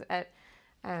that rings at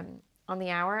on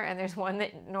the hour, and there's one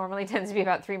that normally tends to be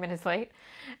about 3 minutes late.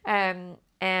 But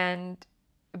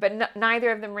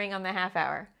neither of them ring on the half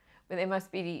hour. But they must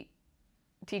be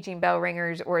teaching bell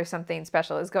ringers or something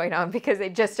special is going on because they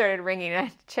just started ringing. I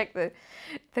had to check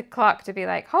the clock to be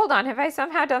like, hold on, have I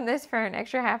somehow done this for an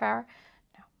extra half hour?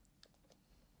 No.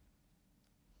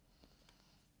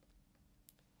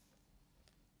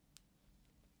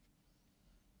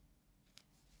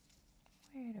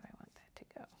 Where do I want that to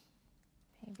go?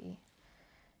 Maybe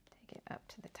it up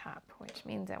to the top, which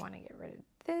means I want to get rid of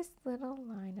this little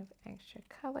line of extra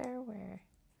color where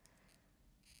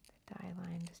the die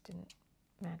line just didn't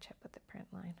match up with the print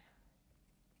line.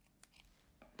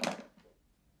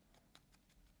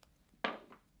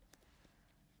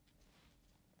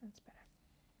 That's better.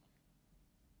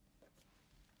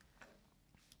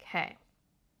 Okay.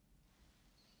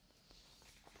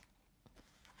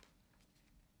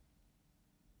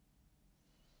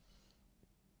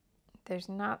 There's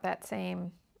not that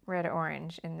same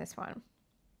red-orange in this one,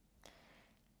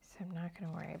 so I'm not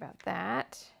going to worry about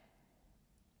that.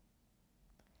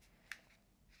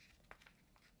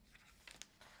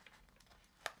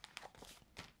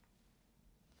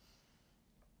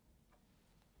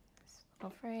 This little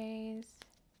phrase.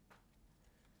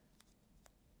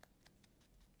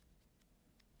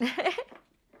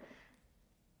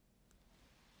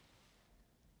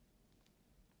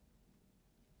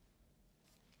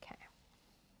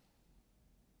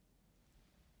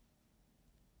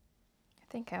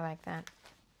 I think I like that.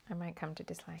 I might come to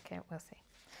dislike it. We'll see.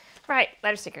 Right,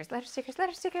 letter stickers, letter stickers,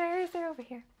 letter stickers. They're over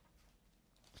here.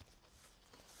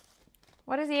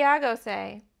 What does Iago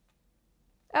say?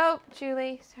 Oh,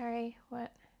 Julie, sorry.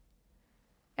 What?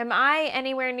 Am I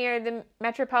anywhere near the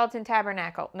Metropolitan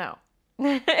Tabernacle? No,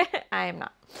 I am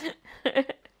not.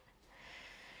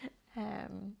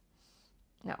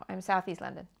 No, I'm Southeast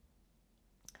London.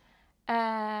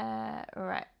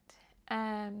 Right.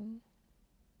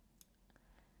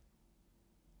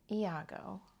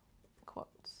 Iago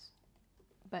quotes.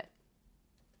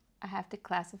 have to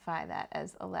classify that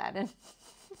as Aladdin.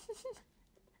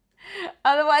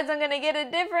 Otherwise, I'm going to get a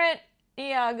different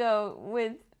Iago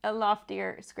with a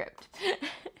loftier script.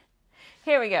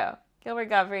 Here we go. Gilbert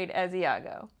Gottfried as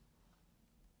Iago.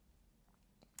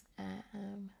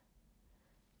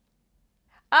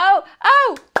 Oh!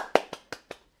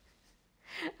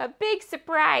 A big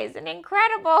surprise, an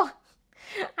incredible.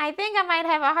 I think I might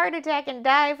have a heart attack and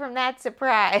die from that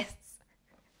surprise.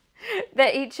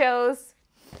 That he chose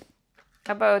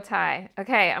a bow tie.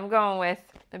 Okay, I'm going with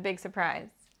a big surprise.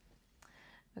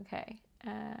 Okay.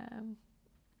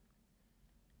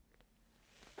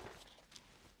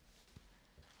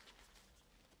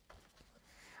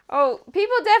 Oh,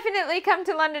 people definitely come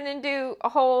to London and do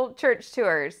whole church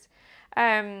tours.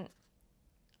 I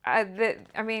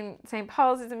mean, St.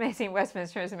 Paul's is amazing.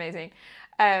 Westminster is amazing.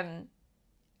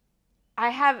 I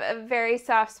have a very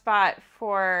soft spot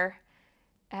for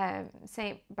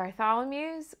St.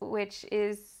 Bartholomew's, which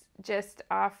is just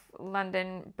off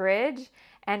London Bridge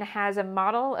and has a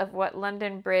model of what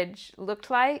London Bridge looked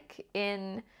like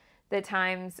in the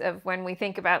times of when we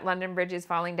think about London bridges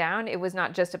falling down. It was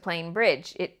not just a plain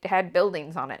bridge. It had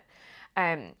buildings on it.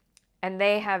 And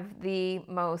they have the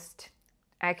most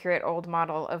accurate old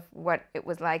model of what it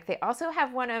was like. They also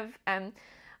have one of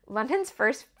London's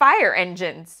first fire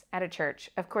engines at a church.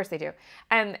 Of course they do.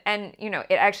 And you know,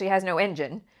 it actually has no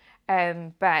engine,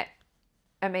 but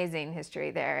amazing history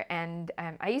there. And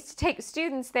I used to take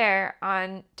students there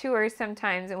on tours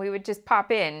sometimes, and we would just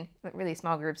pop in, really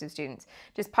small groups of students,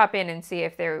 just pop in and see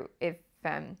if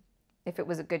it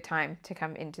was a good time to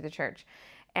come into the church.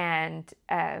 And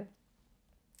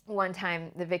one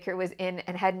time the vicar was in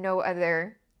and had no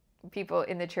other people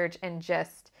in the church and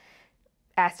just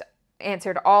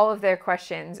answered all of their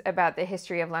questions about the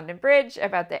history of London Bridge,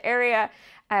 about the area,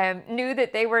 knew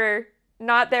that they were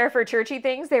not there for churchy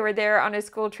things. They were there on a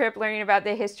school trip learning about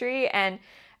the history, and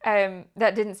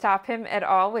that didn't stop him at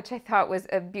all, which I thought was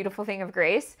a beautiful thing of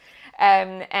grace,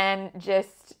 and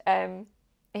just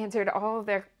answered all of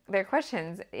their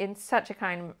questions in such a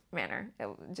kind manner.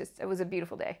 It was a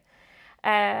beautiful day.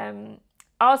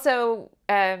 Also,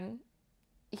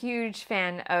 huge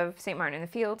fan of St. Martin in the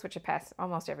Fields, which I pass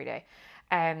almost every day.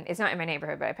 It's not in my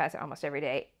neighborhood, but I pass it almost every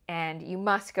day. And you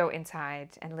must go inside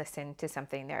and listen to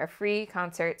something. There are free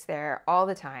concerts there all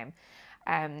the time.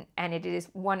 And it is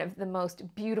one of the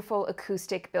most beautiful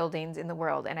acoustic buildings in the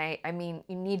world. And I mean,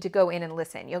 you need to go in and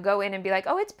listen. You'll go in and be like,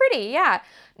 oh, it's pretty. Yeah.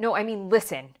 No, I mean,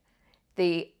 listen.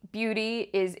 The beauty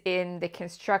is in the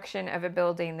construction of a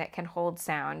building that can hold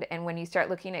sound. And when you start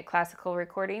looking at classical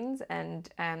recordings and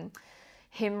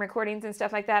hymn recordings and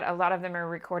stuff like that, a lot of them are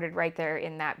recorded right there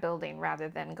in that building rather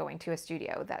than going to a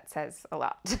studio. That says a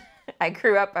lot. I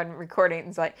grew up on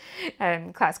recordings like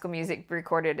classical music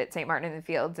recorded at St. Martin in the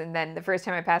Fields, and then the first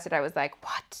time I passed it, I was like,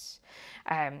 what?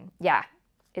 Yeah,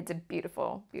 it's a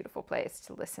beautiful, beautiful place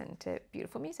to listen to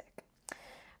beautiful music.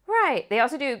 Right. They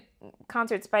also do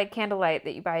concerts by candlelight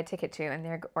that you buy a ticket to, and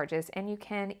they're gorgeous. And you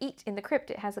can eat in the crypt.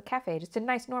 It has a cafe, just a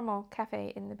nice normal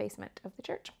cafe in the basement of the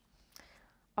church.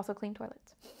 Also clean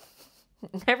toilets.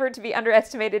 Never to be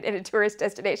underestimated in a tourist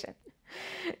destination.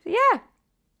 So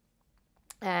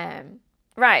yeah.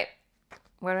 Right.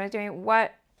 What am I doing?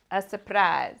 What a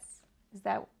surprise. Is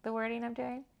that the wording I'm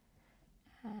doing?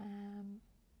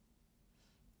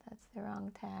 That's the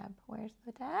wrong tab. Where's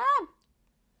the tab?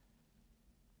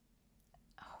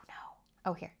 Oh no.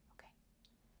 Oh, here. Okay.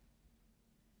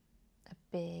 A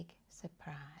big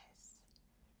surprise.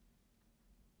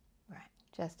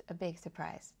 Just a big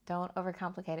surprise. Don't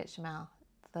overcomplicate it, Shimelle.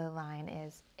 The line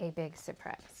is a big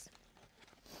surprise.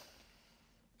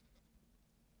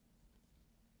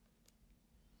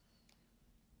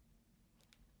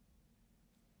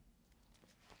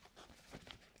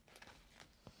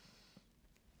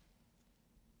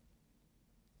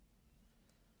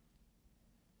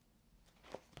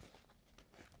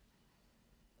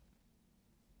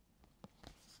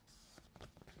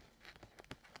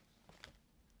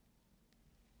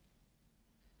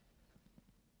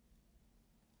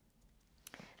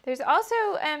 There's also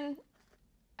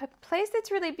a place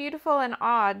that's really beautiful and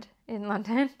odd in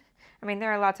London. I mean,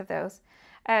 there are lots of those.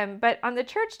 But on the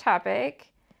church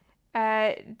topic,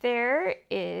 there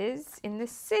is, in the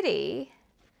city,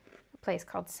 a place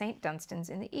called St. Dunstan's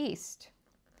in the east,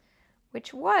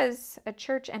 which was a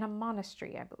church and a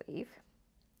monastery, I believe.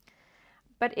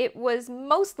 But it was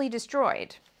mostly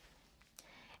destroyed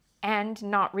and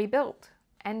not rebuilt.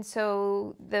 And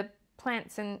so the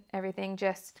plants and everything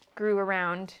just grew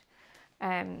around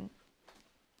the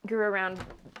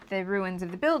ruins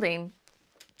of the building.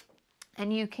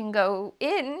 And you can go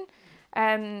in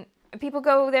people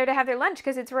go there to have their lunch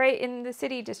because it's right in the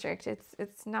city district.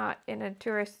 It's not in a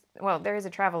tourist, well, there is a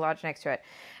travel lodge next to it.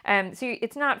 So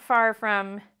it's not far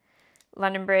from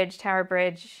London Bridge, Tower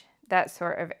Bridge, that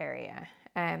sort of area.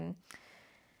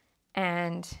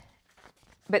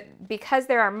 But because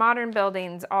there are modern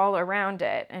buildings all around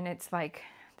it, and it's like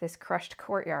this crushed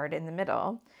courtyard in the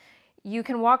middle, you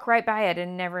can walk right by it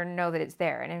and never know that it's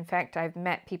there. And in fact, I've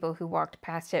met people who walked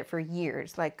past it for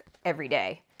years, like every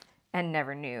day, and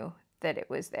never knew that it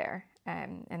was there.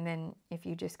 And then if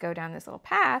you just go down this little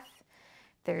path,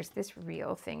 there's this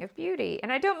real thing of beauty.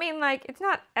 And I don't mean like, it's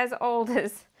not as old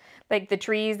as like the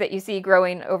trees that you see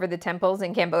growing over the temples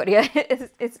in Cambodia.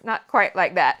 It's not quite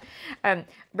like that.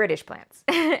 British plants.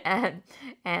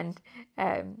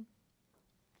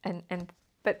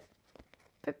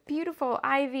 But beautiful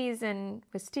ivies and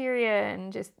wisteria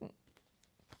and just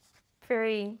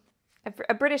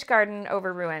a British garden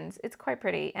over ruins. It's quite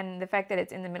pretty. And the fact that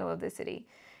it's in the middle of the city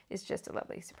is just a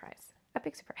lovely surprise. A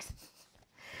big surprise.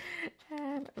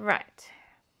 Right.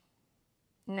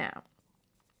 Now,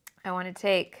 I want to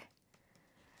take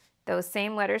those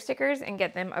same letter stickers and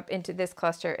get them up into this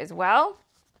cluster as well.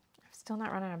 I've still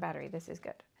not run out of battery. This is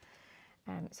good.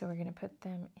 So we're going to put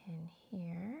them in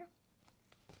here.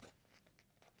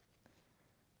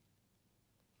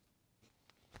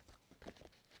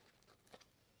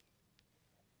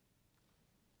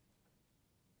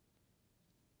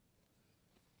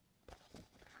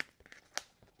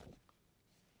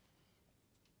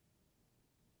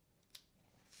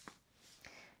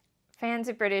 Fans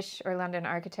of British or London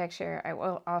architecture, I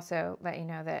will also let you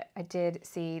know that I did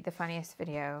see the funniest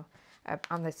video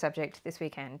on this subject this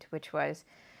weekend, which was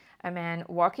a man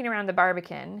walking around the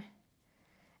Barbican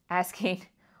asking,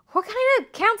 "What kind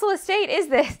of council estate is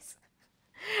this?"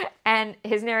 And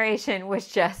his narration was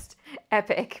just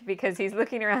epic because he's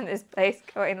looking around this place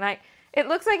going like, it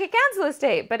looks like a council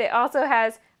estate, but it also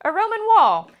has a Roman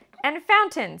wall and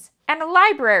fountains and a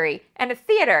library and a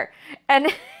theater. And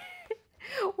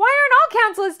why aren't all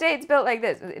council estates built like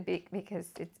this?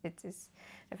 Because it's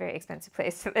a very expensive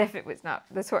place to live. It was not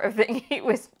the sort of thing he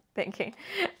was thinking.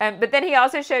 But then he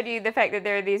also showed you the fact that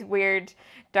there are these weird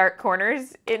dark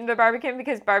corners in the Barbican,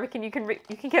 because Barbican you can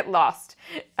get lost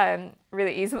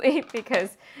really easily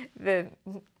because they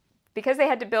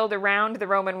had to build around the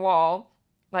Roman wall,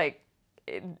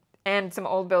 and some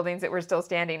old buildings that were still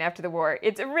standing after the war.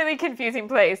 It's a really confusing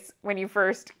place when you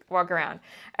first walk around.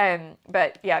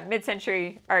 But yeah,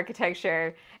 mid-century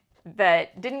architecture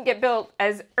that didn't get built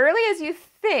as early as you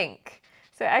think.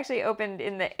 So it actually opened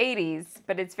in the 80s,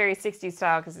 but it's very 60s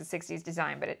style because it's 60s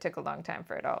design, but it took a long time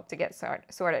for it all to get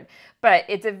sorted. But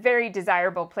it's a very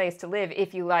desirable place to live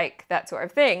if you like that sort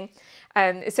of thing.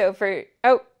 So for,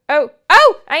 I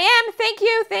am, thank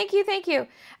you.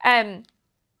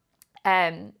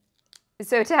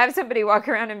 So to have somebody walk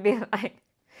around and be like,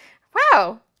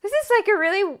 wow, this is like a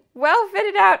really well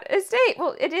fitted out estate.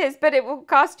 Well, it is, but it will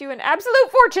cost you an absolute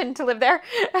fortune to live there.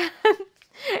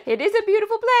 It is a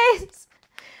beautiful place.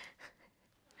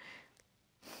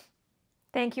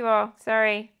 Thank you all.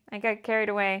 Sorry, I got carried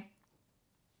away.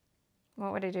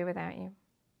 What would I do without you?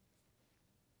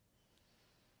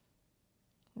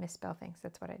 Misspell things,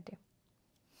 that's what I'd do.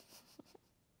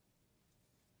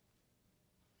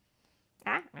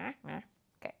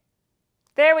 Okay.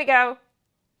 There we go.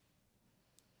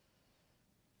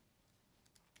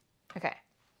 Okay.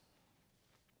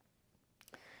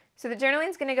 So the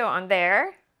journaling's going to go on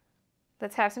there.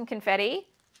 Let's have some confetti.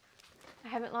 I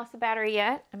haven't lost the battery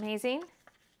yet. Amazing.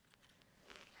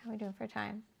 How are we doing for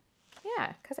time?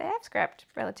 Yeah, because I have scrapped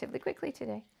relatively quickly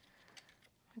today.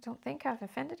 I don't think I've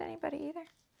offended anybody either.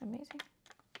 Amazing.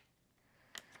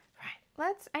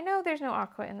 I know there's no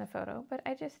aqua in the photo, but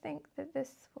I just think that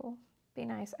this will be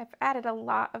nice. I've added a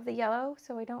lot of the yellow,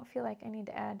 so I don't feel like I need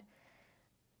to add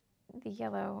the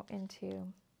yellow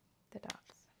into the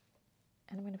dots.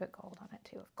 And I'm going to put gold on it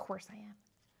too. Of course I am.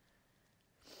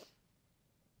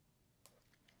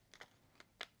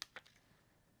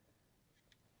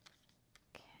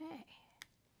 Okay.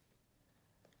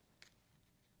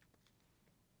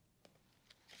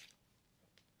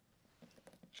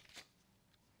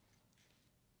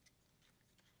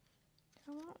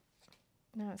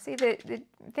 No, see, the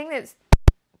thing that's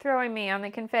throwing me on the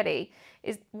confetti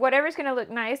is whatever's going to look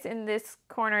nice in this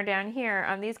corner down here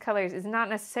on these colors is not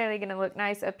necessarily going to look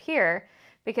nice up here,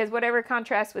 because whatever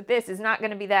contrasts with this is not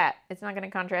going to be that. It's not going to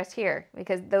contrast here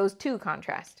because those two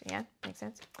contrast. Yeah, makes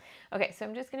sense? Okay, so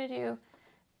I'm just going to do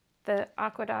the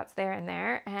aqua dots there and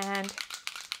there, and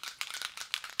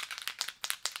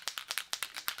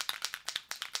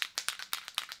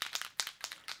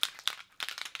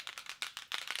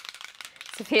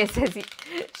Sophia says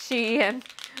she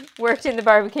worked in the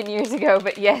Barbican years ago,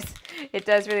 but yes, it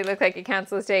does really look like a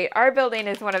council estate. Our building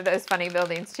is one of those funny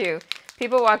buildings too.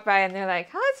 People walk by and they're like,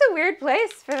 oh, it's a weird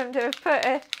place for them to put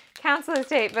a council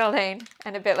estate building.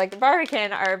 And a bit like the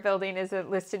Barbican, our building is a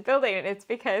listed building. And it's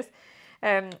because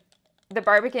the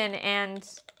Barbican and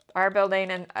our building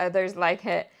and others like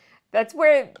it, that's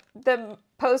where the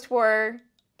post-war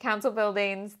council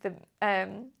buildings,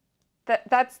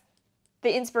 that's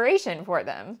the inspiration for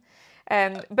them.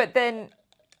 But then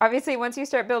obviously once you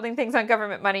start building things on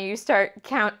government money, you start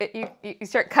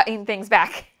cutting things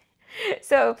back.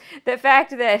 So the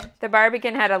fact that the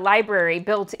Barbican had a library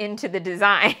built into the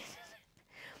design,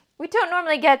 we don't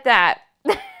normally get that.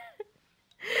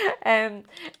 And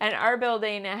our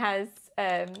building has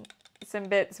some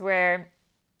bits where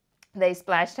they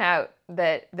splashed out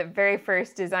the very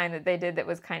first design that they did that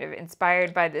was kind of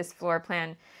inspired by this floor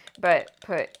plan, but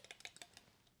put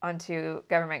onto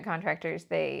government contractors.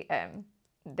 They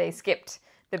skipped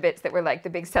the bits that were like the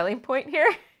big selling point here.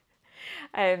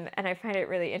 And I find it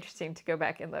really interesting to go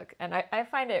back and look. And I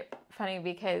find it funny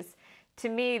because to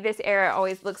me, this era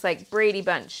always looks like Brady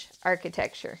Bunch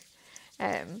architecture.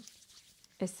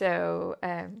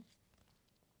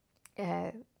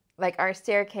 Like our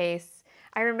staircase,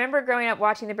 I remember growing up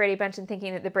watching the Brady Bunch and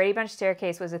thinking that the Brady Bunch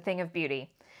staircase was a thing of beauty.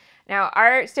 Now,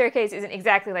 our staircase isn't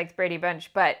exactly like the Brady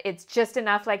Bunch, but it's just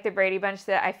enough like the Brady Bunch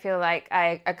that I feel like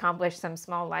I accomplished some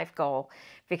small life goal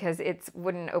because it's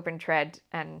wooden open tread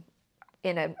and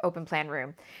in an open plan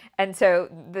room. And so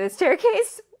the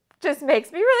staircase just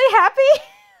makes me really happy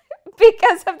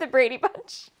because of the Brady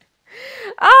Bunch.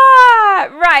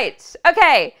 Right.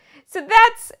 Okay. So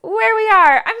that's where we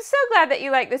are. I'm so glad that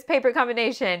you like this paper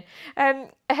combination.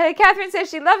 Catherine says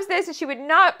she loves this and she would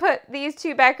not put these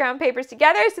two background papers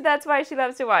together, so that's why she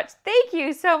loves to watch. Thank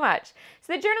you so much.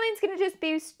 So the journaling's going to just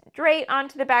be straight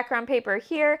onto the background paper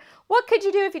here. What could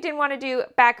you do if you didn't want to do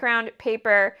background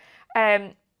paper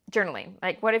journaling?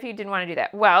 Like, what if you didn't want to do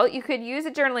that? Well, you could use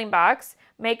a journaling box,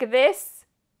 make this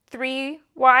 3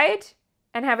 wide,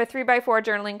 and have a 3x4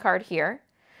 journaling card here.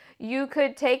 You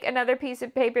could take another piece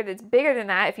of paper that's bigger than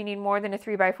that if you need more than a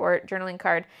 3x4 journaling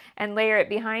card and layer it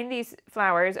behind these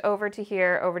flowers over to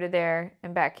here, over to there,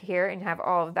 and back here and have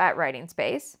all of that writing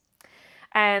space.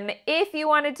 If you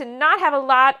wanted to not have a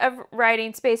lot of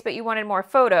writing space but you wanted more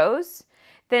photos,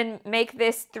 then make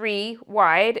this 3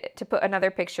 wide to put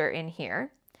another picture in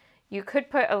here. You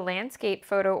could put a landscape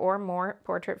photo or more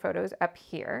portrait photos up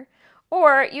here.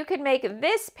 Or you could make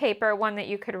this paper one that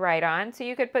you could write on. So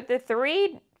you could put the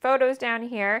 3 photos down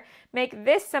here, make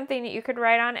this something that you could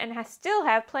write on and still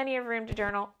have plenty of room to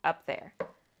journal up there.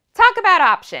 Talk about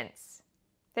options.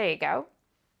 There you go.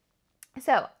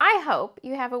 So I hope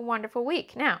you have a wonderful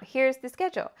week. Now, here's the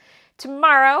schedule.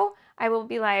 Tomorrow, I will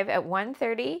be live at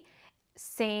 1:30,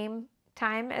 same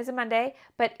time as a Monday,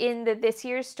 but in the This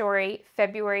Year's Story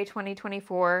February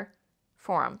 2024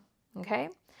 forum, okay?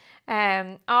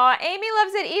 Amy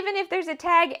loves it even if there's a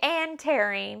tag and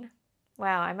tearing.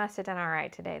 Well, I must have done all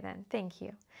right today then. Thank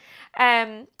you.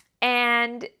 And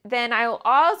then I will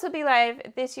also be live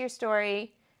at This Year's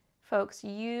Story. Folks,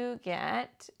 you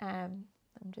get, I'm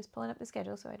just pulling up the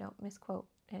schedule so I don't misquote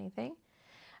anything.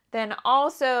 Then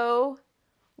also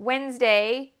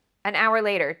Wednesday, an hour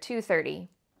later, 2:30.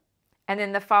 And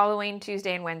then the following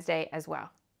Tuesday and Wednesday as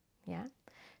well. Yeah.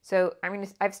 So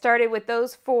I've started with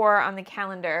those 4 on the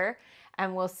calendar,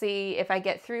 and we'll see if I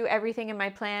get through everything in my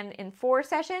plan in 4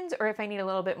 sessions or if I need a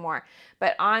little bit more.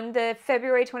 But on the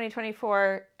February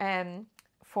 2024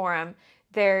 forum,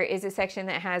 there is a section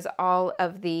that has all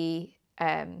of the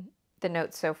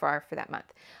notes so far for that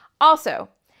month. Also,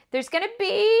 there's going to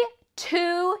be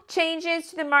 2 changes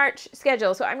to the March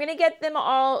schedule. So I'm going to get them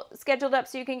all scheduled up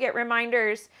so you can get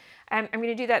reminders. I'm going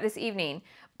to do that this evening.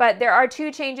 But there are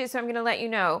 2 changes, so I'm going to let you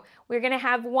know. We're going to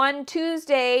have one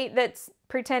Tuesday that's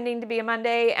pretending to be a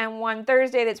Monday and one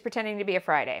Thursday that's pretending to be a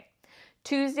Friday.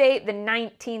 Tuesday, the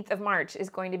 19th of March, is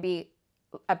going to be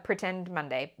a pretend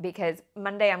Monday because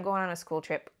Monday I'm going on a school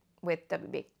trip with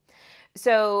WB.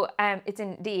 So it's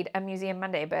indeed a museum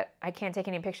Monday, but I can't take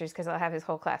any pictures because I'll have his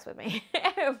whole class with me.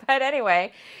 But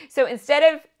anyway, so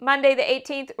instead of Monday the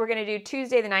 18th, we're going to do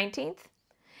Tuesday the 19th.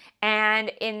 And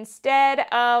instead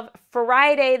of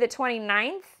Friday the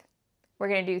 29th, we're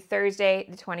going to do Thursday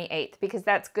the 28th because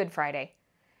that's Good Friday.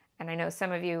 And I know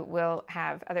some of you will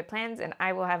have other plans and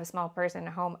I will have a small person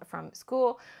home from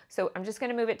school. So I'm just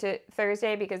going to move it to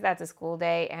Thursday because that's a school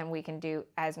day and we can do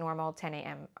as normal 10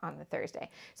 a.m. on the Thursday.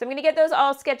 So I'm going to get those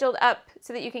all scheduled up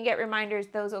so that you can get reminders.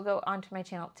 Those will go onto my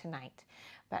channel tonight.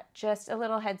 But just a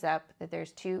little heads up that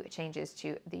there's 2 changes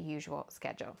to the usual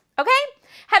schedule. Okay?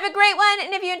 Have a great one,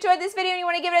 and if you enjoyed this video and you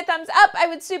want to give it a thumbs up, I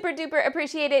would super duper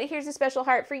appreciate it. Here's a special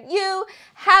heart for you.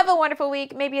 Have a wonderful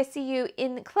week. Maybe I'll see you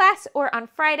in class or on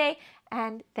Friday,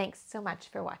 and thanks so much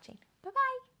for watching.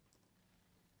 Bye-bye.